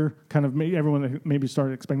favorite here. Kind of everyone maybe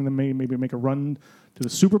started expecting them maybe make a run to the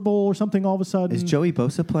Super Bowl or something all of a sudden. Is Joey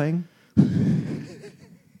Bosa playing?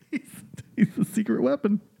 He's a secret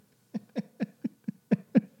weapon.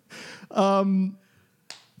 I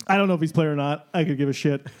don't know if he's playing or not. I could give a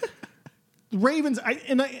shit. The Ravens,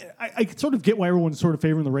 I sort of get why everyone's sort of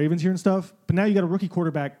favoring the Ravens here and stuff, but now you got a rookie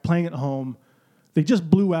quarterback playing at home. They just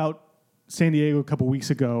blew out San Diego a couple weeks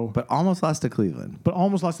ago, But almost lost to Cleveland. but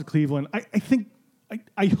almost lost to Cleveland.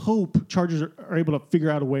 I hope Chargers are able to figure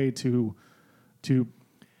out a way to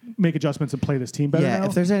make adjustments and play this team better Yeah, now.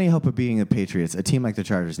 if there's any hope of being the Patriots, a team like the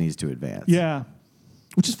Chargers needs to advance. Yeah.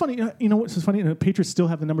 Which is funny. You know what's funny? The Patriots still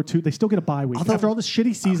have the number 2. They still get a bye week. Although- After all this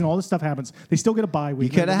shitty season, all this stuff happens, they still get a bye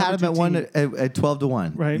week. You could have They're had the him number at 2 team. at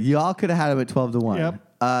 12-1. Right. Y'all could have had him at 12-1.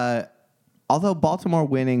 Yep. Although Baltimore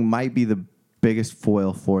winning might be the biggest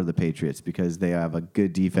foil for the Patriots because they have a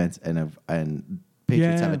good defense and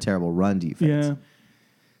Patriots Yeah. have a terrible run defense. Yeah.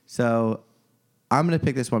 So I'm going to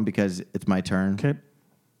pick this one because it's my turn. Okay.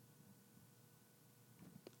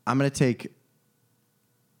 I'm going to take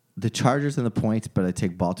the Chargers and the points, but I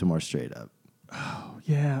take Baltimore straight up.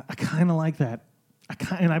 Yeah, I kind of like that.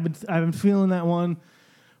 I've been feeling that one.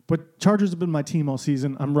 But Chargers have been my team all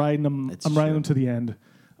season. I'm riding them. It's I'm riding true. them to the end.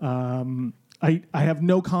 I have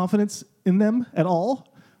no confidence in them at all.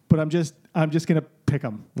 But I'm just gonna pick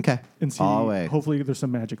them Okay. and see. All the way. Hopefully, there's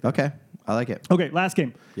some magic there. Okay. I like it. Okay, last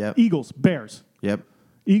game. Yep. Eagles, Bears. Yep.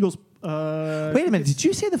 Eagles. Wait a minute. Did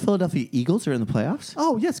you say the Philadelphia Eagles are in the playoffs?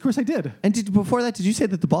 Oh yes, Chris, I did. And before that, did you say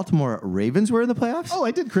that the Baltimore Ravens were in the playoffs? Oh, I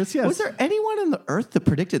did, Chris. Yes. Was there anyone on the earth that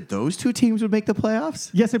predicted those two teams would make the playoffs?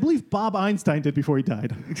 Yes, I believe Bob Einstein did before he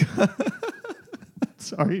died.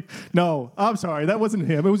 Sorry. No, I'm sorry. That wasn't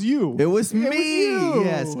him. It was you. It was me. you.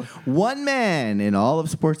 Yes. One man in all of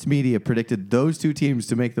sports media predicted those two teams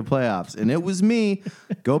to make the playoffs, and it was me.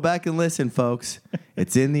 Go back and listen, folks.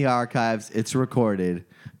 It's in the archives. It's recorded.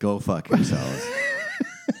 Go fuck yourselves.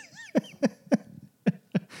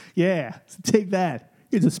 Yeah. So take that.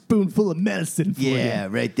 Here's a spoonful of medicine for you. Yeah,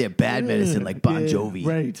 right there. Bad medicine like Bon Yeah, Jovi.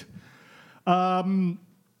 Right.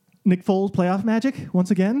 Nick Foles playoff magic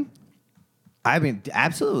once again. I mean,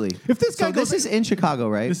 absolutely. If this guy so goes- this is in Chicago,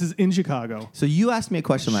 right? This is in Chicago. So you asked me a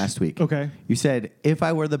question last week. Okay. You said, if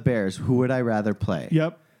I were the Bears, who would I rather play?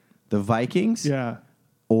 Yep. The Vikings Yeah.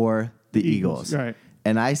 or the Eagles, Eagles? right.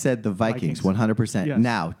 And I said the Vikings, 100%. Yes.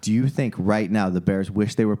 Now, do you think right now the Bears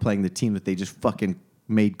wish they were playing the team that they just fucking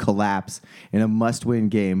made collapse in a must-win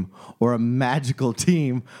game or a magical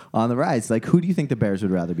team on the rise? Like, who do you think the Bears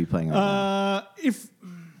would rather be playing right now?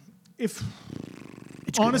 If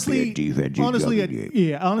gonna honestly, be a defensive honestly,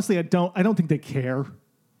 W. honestly, I don't think they care.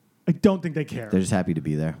 I don't think they care. They're just happy to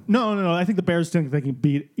be there. No. I think the Bears think they can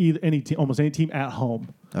beat any team, almost any team at home.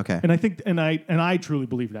 Okay. And I think, and I truly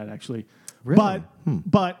believe that actually. Really?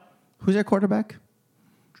 But Who's their quarterback?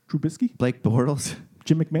 Trubisky, Blake Bortles?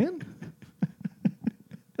 Jim McMahon.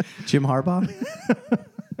 Jim Harbaugh?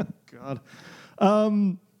 God.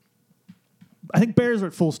 I think Bears are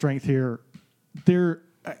at full strength here. They're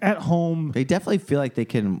at home. They definitely feel like they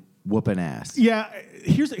can whoop an ass. Yeah.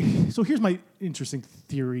 Here's my interesting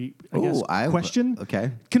theory. I guess Ooh, question.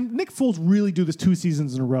 Okay. Can Nick Foles really do this 2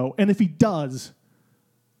 seasons in a row? And if he does,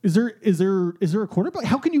 is there a quarterback?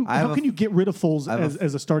 How can you get rid of Foles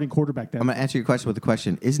as a starting quarterback then? I'm going to answer your question with a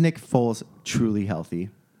question. Is Nick Foles truly healthy?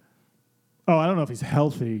 Oh, I don't know if he's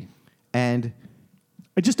healthy. And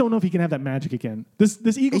I just don't know if he can have that magic again. This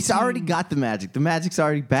Eagles. he's already got the magic. The magic's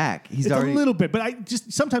already back. He's It's already. a little bit, but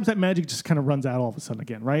sometimes that magic just kind of runs out all of a sudden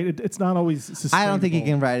again, right? It's not always sustainable. I don't think he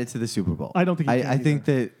can ride it to the Super Bowl. I don't think he can I think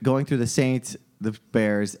that going through the Saints, the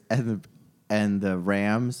Bears, and the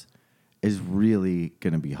Rams is really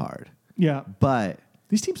going to be hard. Yeah, But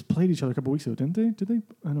these teams played each other a couple weeks ago, didn't they? Did they?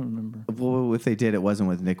 I don't remember. well, if they did, it wasn't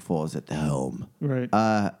with Nick Foles at the helm.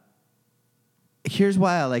 Right. Here's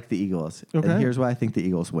why I like the Eagles. Okay. And here's why I think the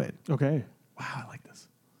Eagles win. Okay. Wow, I like this.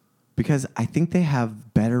 Because I think they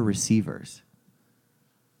have better receivers.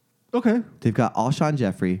 Okay. They've got Alshon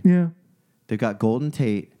Jeffrey. Yeah. They've got Golden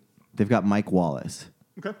Tate. They've got Mike Wallace.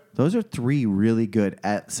 Okay. Those are 3 really good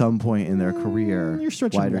at some point in their career You're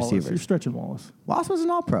stretching wide Wallace. receivers. You're stretching Wallace. Wallace was an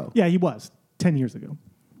all-pro. Yeah, he was 10 years ago.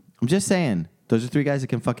 I'm just saying, those are 3 guys that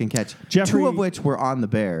can fucking catch. Jeffrey- 2 of which were on the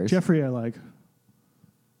Bears. Jeffrey, I like.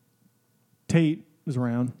 Tate is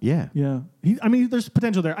around. Yeah. Yeah. There's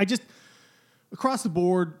potential there. I just, across the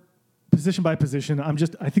board, position by position, I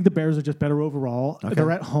think the Bears are just better overall. Okay.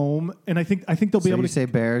 They're at home, and I think they'll be So able you to say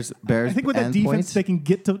Bears I think with that and defense, points? they can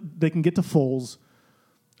get to Foles.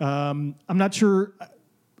 I'm not sure.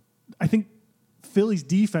 I think Philly's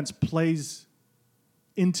defense plays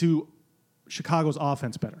into Chicago's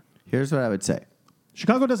offense better. Here's what I would say.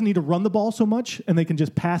 Chicago doesn't need to run the ball so much, and they can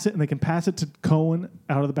just pass it, and they can pass it to Cohen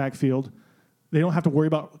out of the backfield. They don't have to worry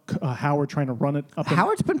about Howard trying to run it up.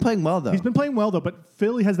 Howard's been playing well, though. He's been playing well, though, but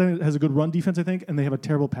Philly has a good run defense, I think, and they have a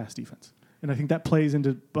terrible pass defense. and I think that plays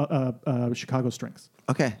into Chicago's strengths.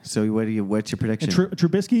 Okay, so what's your prediction? And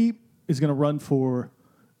Trubisky is going to run for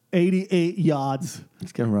 88 yards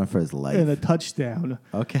He's gonna run for his life. and a touchdown.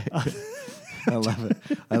 Okay. I love it.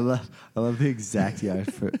 I love the exact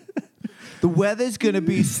yard for. The weather's gonna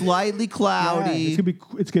be slightly cloudy. Yeah,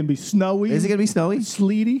 it's gonna be snowy. Is it gonna be snowy?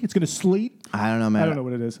 Sleety. It's gonna sleet. I don't know, man. I don't know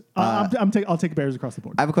what it is. I'll take Bears across the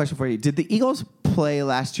board. I have a question for you. Did the Eagles play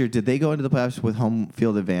last year? Did they go into the playoffs with home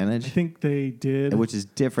field advantage? I think they did. Which is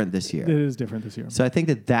different this year. It is different this year. So I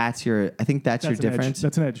think that's your difference.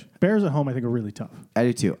 That's an edge. Bears at home, I think, are really tough. I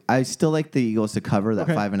do too. I still like the Eagles to cover that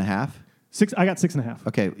 5.5. I got 6.5.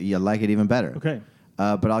 Okay, you like it even better. Okay.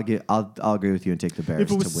 But I'll agree with you and take the Bears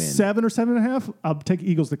If it was to win. 7 or 7.5, I'll take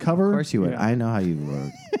Eagles to cover. Of course you would. Yeah. I know how you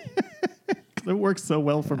work. It works so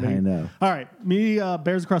well for me. I know. All right, me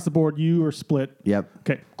Bears across the board. You are split. Yep.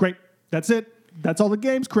 Okay, great. That's it. That's all the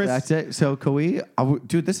games, Chris. That's it. So can we,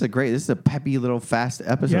 dude? This is a peppy little fast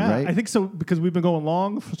episode, Yeah, right? I think so because we've been going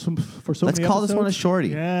long for so Let's many call this one a episodes. shorty.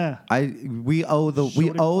 Yeah. We owe the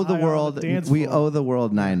Shorty fly on the world dance we floor. owe the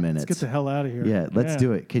world 9 minutes. Let's get the hell out of here. Yeah, let's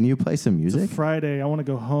do it. Can you play some music? Friday. I want to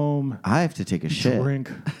go home. I have to take a shit. Drink.